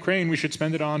money on Ukraine. We should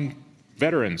spend it on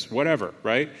veterans, whatever,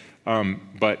 right?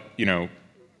 But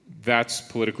that's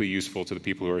politically useful to the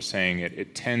people who are saying it.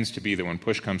 It tends to be that when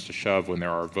push comes to shove, when there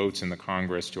are votes in the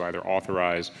Congress to either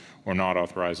authorize or not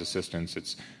authorize assistance,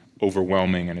 it's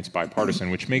overwhelming and it's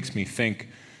bipartisan, which makes me think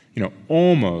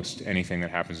almost anything that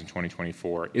happens in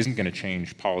 2024 isn't going to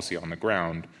change policy on the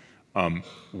ground.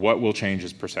 What will change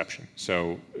is perception.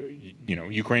 So,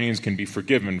 Ukrainians can be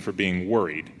forgiven for being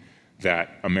worried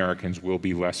that Americans will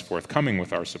be less forthcoming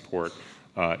with our support,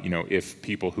 if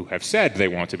people who have said they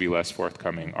want to be less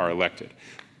forthcoming are elected.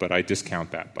 But I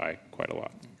discount that by quite a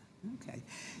lot. Okay.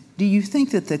 Do you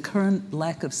think that the current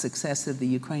lack of success of the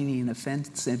Ukrainian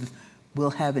offensive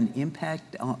will have an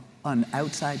impact on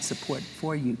outside support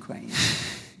for Ukraine?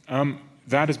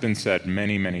 That has been said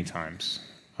many, many times.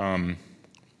 And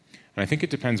I think it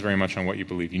depends very much on what you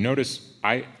believe. You notice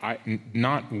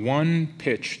not one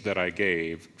pitch that I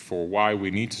gave for why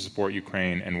we need to support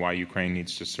Ukraine and why Ukraine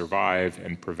needs to survive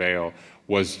and prevail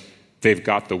was they've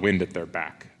got the wind at their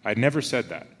back. I never said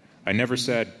that. I never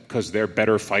said because they're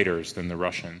better fighters than the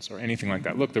Russians or anything like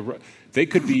that. Look, they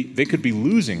could be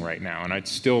losing right now, and I'd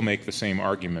still make the same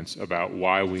arguments about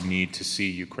why we need to see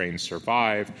Ukraine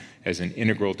survive as an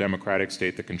integral democratic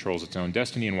state that controls its own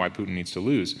destiny and why Putin needs to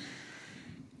lose.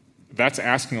 That's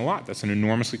asking a lot. That's an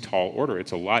enormously tall order.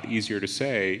 It's a lot easier to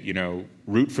say,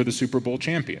 root for the Super Bowl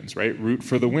champions, right? Root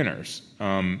for the winners.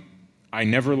 I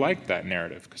never liked that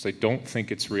narrative because I don't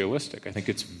think it's realistic. I think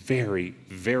it's very,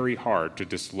 very hard to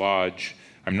dislodge.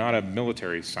 I'm not a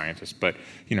military scientist, but,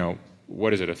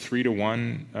 what is it, a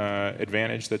 3-to-1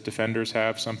 advantage that defenders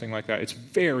have, something like that? It's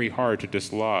very hard to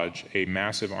dislodge a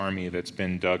massive army that's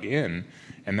been dug in,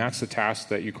 and that's the task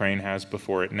that Ukraine has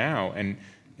before it now. And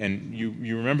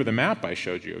you remember the map I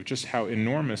showed you of just how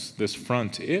enormous this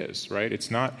front is, right?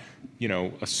 It's not,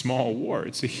 a small war.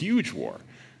 It's a huge war.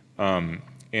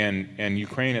 And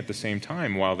Ukraine at the same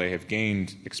time, while they have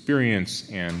gained experience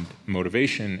and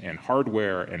motivation and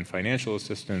hardware and financial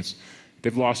assistance,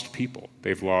 they've lost people.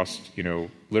 They've lost,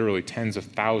 literally tens of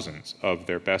thousands of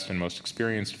their best and most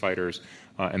experienced fighters,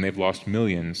 and they've lost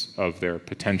millions of their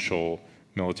potential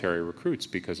military recruits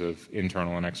because of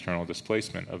internal and external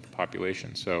displacement of the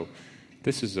population. So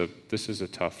this is a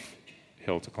tough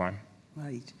hill to climb.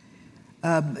 Right.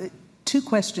 Two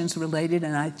questions related,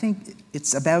 and I think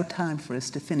it's about time for us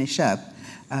to finish up.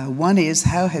 One is,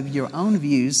 how have your own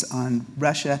views on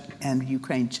Russia and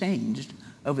Ukraine changed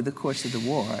over the course of the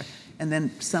war? And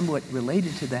then somewhat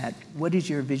related to that, what is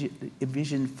your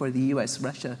vision for the U.S.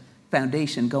 Russia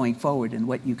Foundation going forward and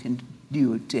what you can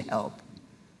do to help?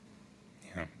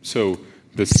 Yeah. So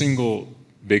the single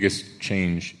biggest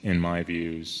change in my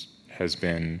views has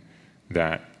been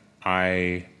that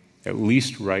at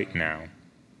least right now,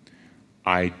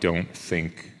 I don't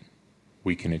think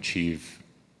we can achieve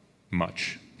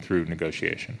much through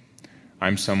negotiation.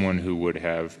 I'm someone who would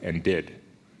have and did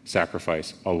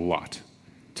sacrifice a lot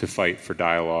to fight for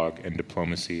dialogue and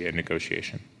diplomacy and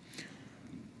negotiation.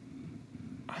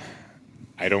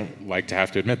 I don't like to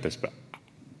have to admit this, but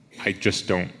I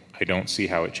don't see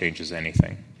how it changes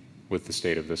anything with the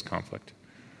state of this conflict.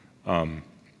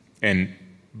 And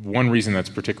one reason that's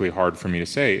particularly hard for me to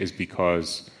say is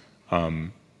because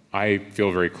I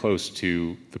feel very close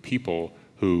to the people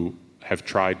who have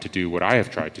tried to do what I have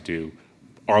tried to do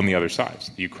on the other sides,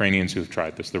 the Ukrainians who've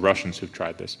tried this, the Russians who've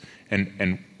tried this.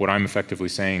 And what I'm effectively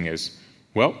saying is,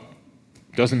 well,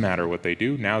 doesn't matter what they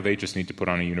do, now they just need to put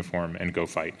on a uniform and go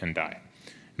fight and die.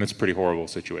 And that's a pretty horrible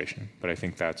situation, but I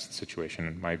think that's the situation,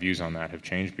 and my views on that have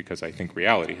changed because I think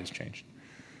reality has changed.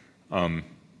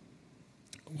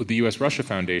 With the U.S. Russia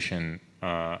Foundation,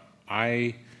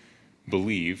 I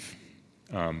believe,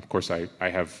 of course I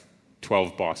have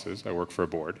 12 bosses, I work for a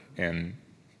board, and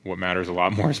what matters a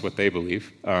lot more is what they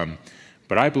believe.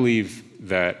 But I believe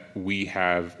that we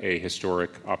have a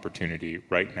historic opportunity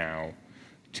right now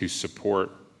to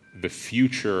support the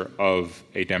future of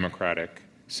a democratic,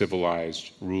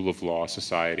 civilized, rule of law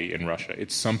society in Russia.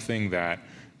 It's something that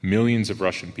millions of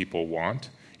Russian people want.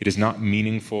 It is not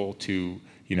meaningful to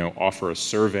offer a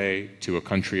survey to a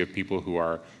country of people who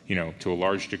are, to a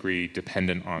large degree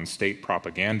dependent on state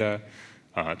propaganda.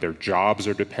 Their jobs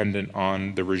are dependent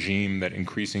on the regime that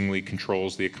increasingly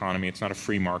controls the economy. It's not a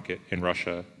free market in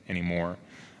Russia anymore.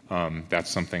 That's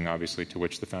something, obviously, to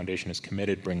which the foundation is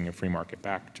committed, bringing a free market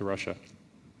back to Russia.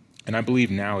 And I believe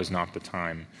now is not the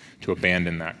time to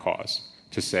abandon that cause,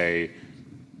 to say,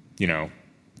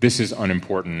 this is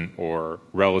unimportant or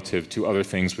relative to other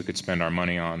things we could spend our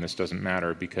money on. This doesn't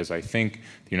matter, because I think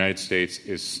the United States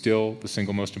is still the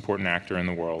single most important actor in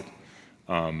the world.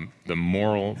 The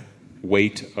moral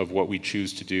weight of what we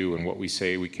choose to do and what we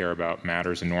say we care about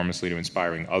matters enormously to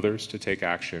inspiring others to take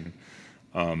action.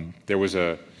 There was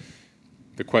the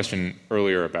question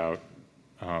earlier about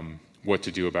what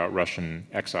to do about Russian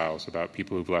exiles, about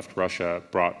people who've left Russia,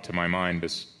 brought to my mind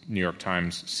this New York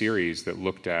Times series that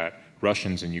looked at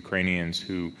Russians and Ukrainians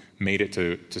who made it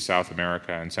to South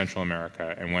America and Central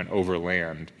America and went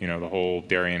overland, the whole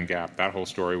Darien Gap, that whole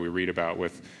story we read about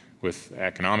with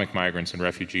economic migrants and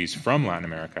refugees from Latin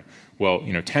America. Well,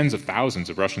 tens of thousands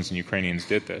of Russians and Ukrainians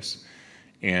did this.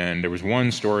 And there was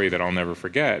one story that I'll never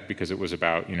forget, because it was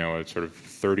about, a sort of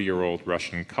 30-year-old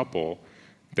Russian couple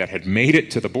that had made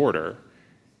it to the border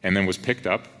and then was picked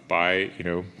up by,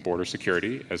 border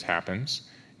security, as happens.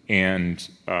 And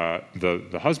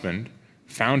the husband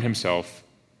found himself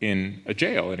in a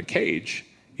jail, in a cage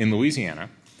in Louisiana,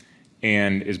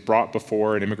 and is brought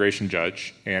before an immigration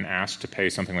judge and asked to pay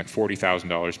something like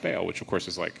 $40,000 bail, which of course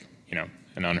is like,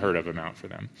 an unheard of amount for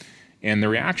them. And the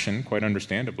reaction, quite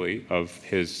understandably, of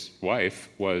his wife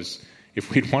was,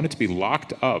 if we'd wanted to be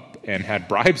locked up and had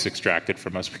bribes extracted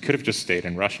from us, we could have just stayed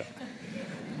in Russia.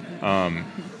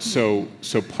 So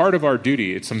part of our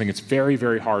duty, it's something that's very,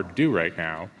 very hard to do right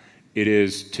now. It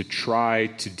is to try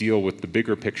to deal with the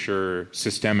bigger picture,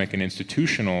 systemic and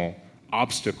institutional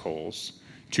obstacles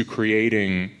to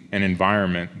creating an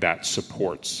environment that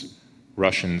supports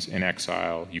Russians in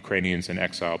exile, Ukrainians in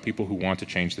exile, people who want to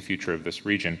change the future of this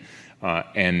region,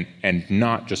 and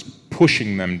not just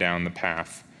pushing them down the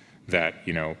path that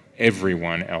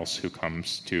everyone else who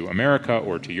comes to America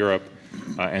or to Europe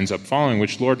ends up following,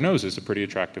 which Lord knows is a pretty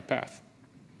attractive path.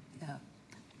 Yeah.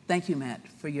 Thank you, Matt,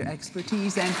 for your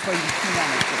expertise and for your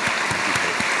humanity.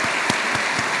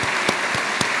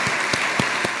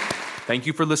 Thank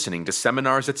you for listening to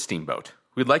Seminars at Steamboat.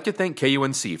 We'd like to thank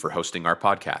KUNC for hosting our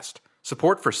podcast.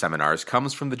 Support for seminars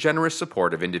comes from the generous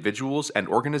support of individuals and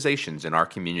organizations in our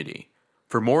community.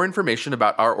 For more information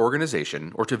about our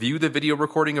organization or to view the video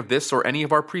recording of this or any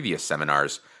of our previous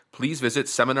seminars, please visit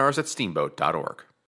seminarsatsteamboat.org.